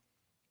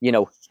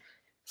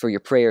 for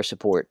your prayer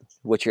support,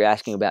 what you're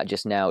asking about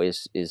just now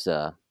is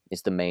the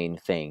main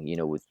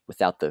thing.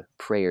 Without the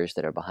prayers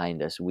that are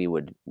behind us, we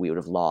would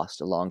have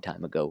lost a long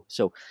time ago.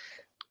 So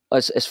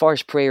as far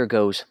as prayer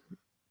goes,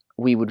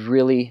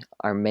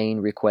 our main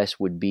request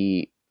would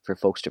be for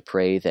folks to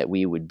pray that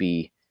we would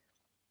be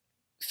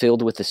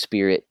filled with the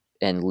Spirit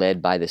and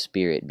led by the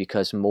Spirit,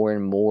 because more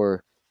and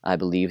more I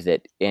believe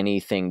that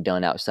anything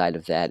done outside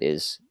of that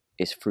is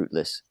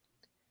fruitless.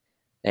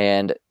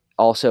 And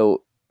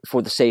also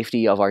for the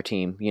safety of our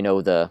team,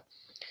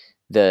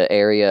 the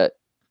area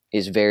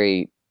is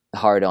very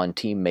hard on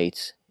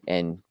teammates,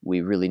 and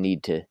we really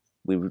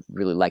would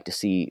really like to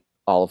see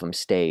all of them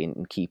stay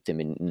and keep them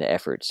in the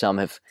effort. Some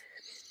have,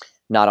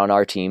 not on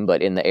our team,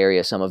 but in the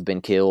area, some have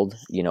been killed.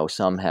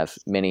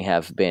 Many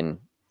have been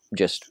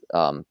just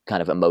kind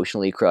of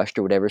emotionally crushed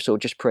or whatever. So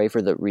just pray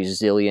for the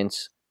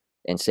resilience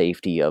and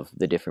safety of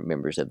the different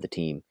members of the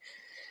team.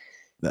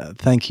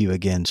 Thank you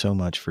again so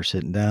much for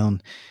sitting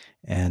down,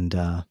 and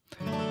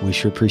we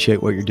sure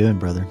appreciate what you're doing,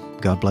 brother.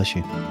 God bless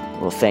you.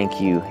 Well,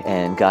 thank you,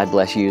 and God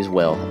bless you as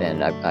well.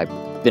 And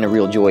I've been a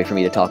real joy for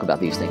me to talk about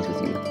these things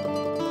with you.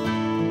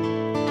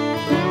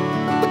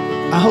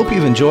 I hope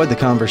you've enjoyed the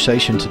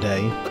conversation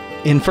today.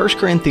 In 1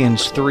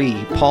 Corinthians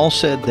 3, Paul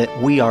said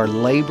that we are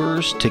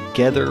laborers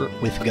together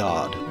with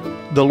God.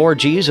 The Lord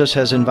Jesus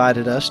has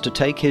invited us to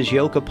take His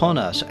yoke upon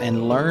us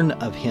and learn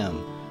of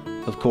Him.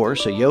 Of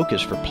course, a yoke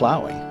is for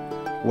plowing.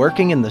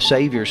 Working in the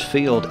Savior's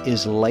field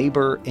is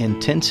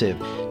labor-intensive.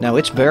 Now,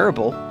 it's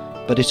bearable,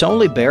 but it's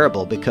only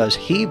bearable because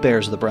He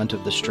bears the brunt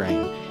of the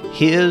strain.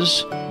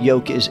 His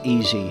yoke is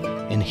easy,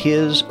 and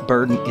His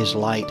burden is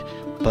light,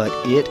 but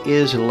it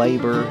is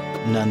labor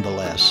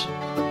nonetheless.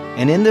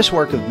 And in this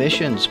work of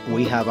missions,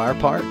 we have our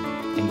part,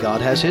 and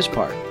God has His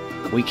part.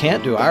 We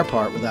can't do our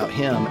part without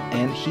Him,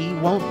 and He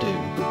won't do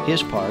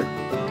His part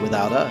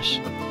without us.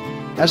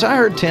 As I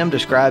heard Tim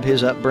describe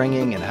his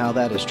upbringing and how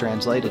that is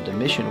translated to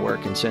mission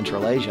work in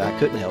Central Asia, I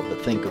couldn't help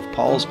but think of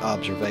Paul's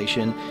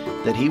observation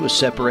that he was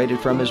separated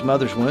from his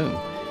mother's womb.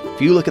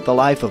 If you look at the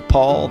life of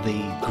Paul,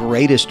 the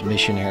greatest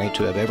missionary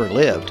to have ever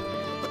lived,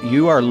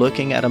 you are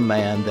looking at a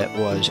man that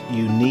was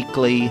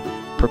uniquely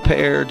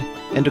prepared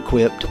and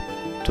equipped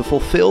to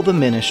fulfill the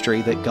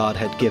ministry that God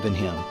had given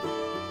him.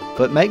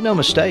 But make no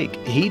mistake,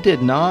 he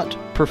did not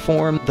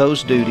perform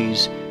those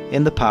duties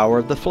in the power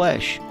of the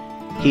flesh.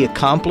 He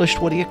accomplished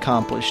what he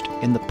accomplished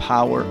in the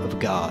power of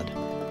God.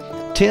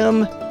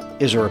 Tim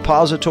is a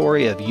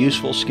repository of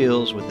useful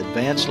skills with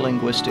advanced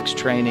linguistics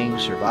training,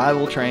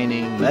 survival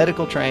training,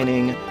 medical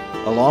training,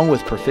 along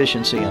with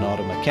proficiency in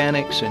auto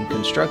mechanics and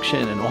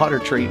construction and water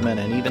treatment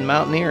and even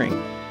mountaineering.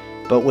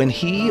 But when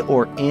he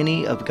or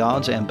any of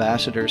God's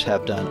ambassadors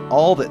have done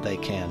all that they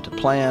can to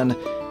plan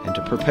and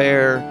to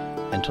prepare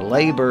and to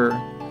labor,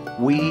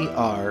 we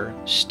are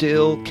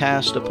still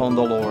cast upon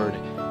the Lord,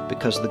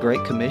 because the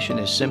Great Commission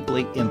is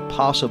simply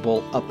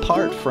impossible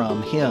apart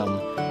from Him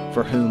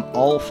for whom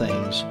all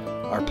things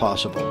are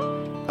possible.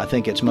 I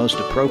think it's most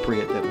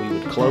appropriate that we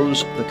would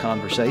close the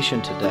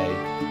conversation today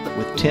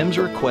with Tim's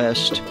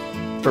request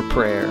for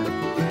prayer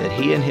that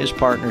he and his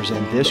partners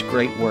in this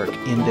great work,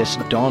 in this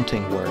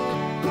daunting work,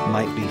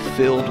 might be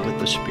filled with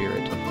the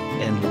Spirit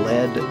and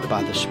led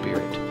by the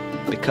Spirit.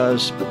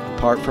 Because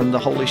apart from the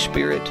Holy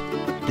Spirit,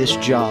 this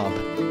job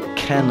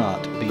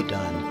cannot be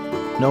done,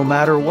 no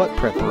matter what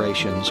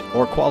preparations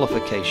or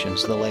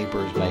qualifications the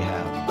laborers may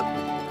have.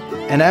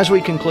 And as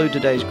we conclude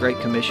today's Great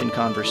Commission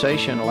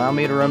conversation, allow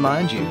me to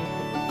remind you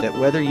that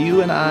whether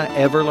you and I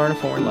ever learn a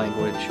foreign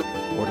language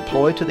or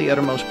deploy to the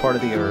uttermost part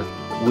of the earth,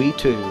 we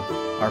too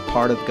are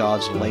part of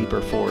God's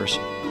labor force.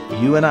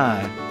 You and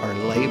I are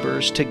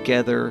laborers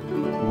together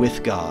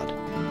with God.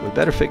 We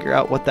better figure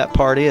out what that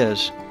part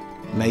is.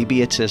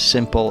 Maybe it's as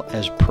simple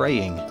as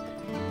praying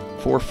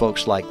for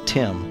folks like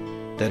Tim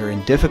that are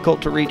in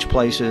difficult to reach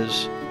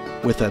places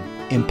with an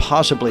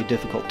impossibly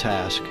difficult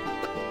task,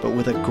 but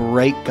with a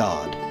great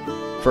God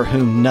for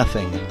whom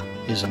nothing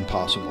is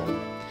impossible.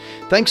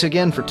 Thanks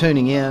again for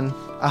tuning in.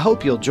 I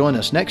hope you'll join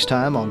us next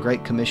time on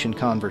Great Commission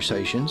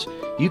Conversations.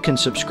 You can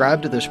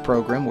subscribe to this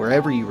program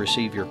wherever you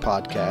receive your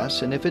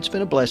podcasts, and if it's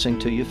been a blessing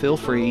to you, feel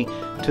free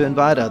to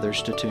invite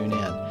others to tune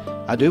in.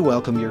 I do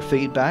welcome your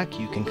feedback.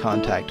 You can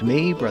contact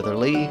me, Brother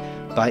Lee,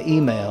 by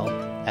email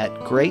at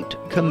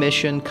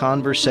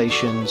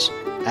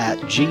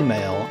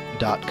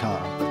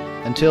greatcommissionconversations@gmail.com.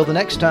 Until the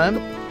next time,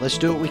 let's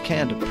do what we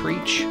can to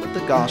preach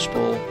the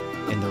gospel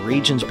in the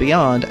regions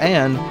beyond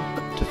and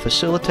to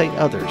facilitate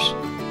others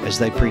as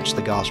they preach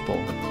the gospel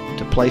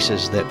to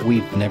places that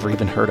we've never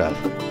even heard of.